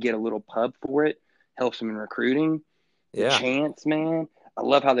where they get a little pub for it. Helps them in recruiting. The chants, man. I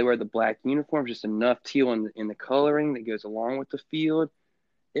love how they wear the black uniforms. Just enough teal in the coloring that goes along with the field.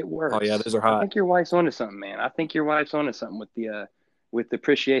 It works. Oh yeah, those are hot. I think your wife's onto something, man. I think your wife's onto something with the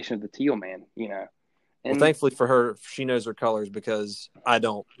appreciation of the teal, man. And, well, thankfully for her, she knows her colors because I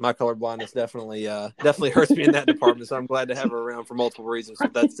don't. My color blindness definitely hurts me in that department. So I'm glad to have her around for multiple reasons. So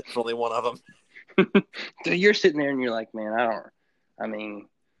that's definitely one of them. So you're sitting there and you're like, man,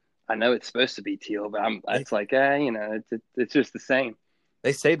 I know it's supposed to be teal, but it's like, it's just the same.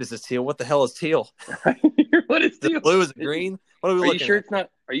 They say this is teal. What the hell is teal? What is teal? The blue is green. What are we looking at? It's not?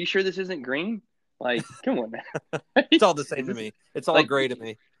 Are you sure this isn't green? Come on, man. It's all the same to me. It's all gray to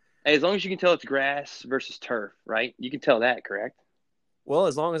me. Hey, as long as you can tell it's grass versus turf, right? You can tell that, correct? Well,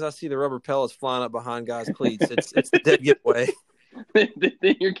 as long as I see the rubber pellets flying up behind guys' cleats, it's the dead giveaway. Then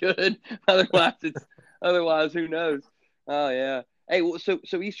you're good. Otherwise, who knows? Oh yeah. Hey,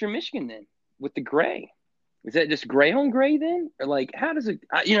 so Eastern Michigan then with the gray, is that just gray on gray then, or how does it?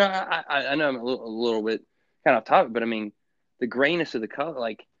 I know I'm a little bit kind of off topic, but I mean the grayness of the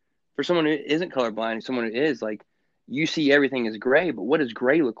color, for someone who isn't colorblind and someone who is you see everything as gray, but what does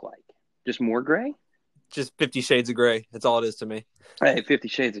gray look like? Just more gray? Just 50 Shades of Gray. That's all it is to me. Hey, 50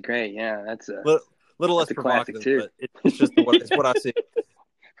 Shades of Gray. Yeah, that's a little less provocative, too. But it's just what I see.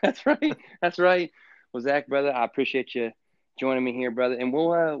 That's right. That's right. Well, Zach, brother, I appreciate you joining me here, brother. And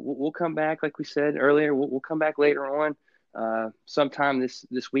we'll come back, like we said earlier. We'll come back later on, sometime this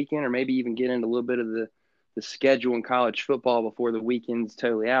weekend, or maybe even get into a little bit of the schedule in college football before the weekend's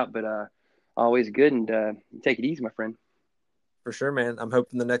totally out. But always good, and take it easy, my friend. For sure, man. I'm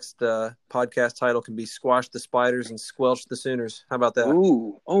hoping the next podcast title can be Squash the Spiders and Squelch the Sooners. How about that?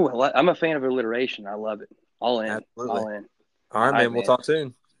 Ooh. I'm a fan of alliteration. I love it. All in. Absolutely. All in. All right, man. We'll talk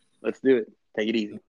soon. Let's do it. Take it easy.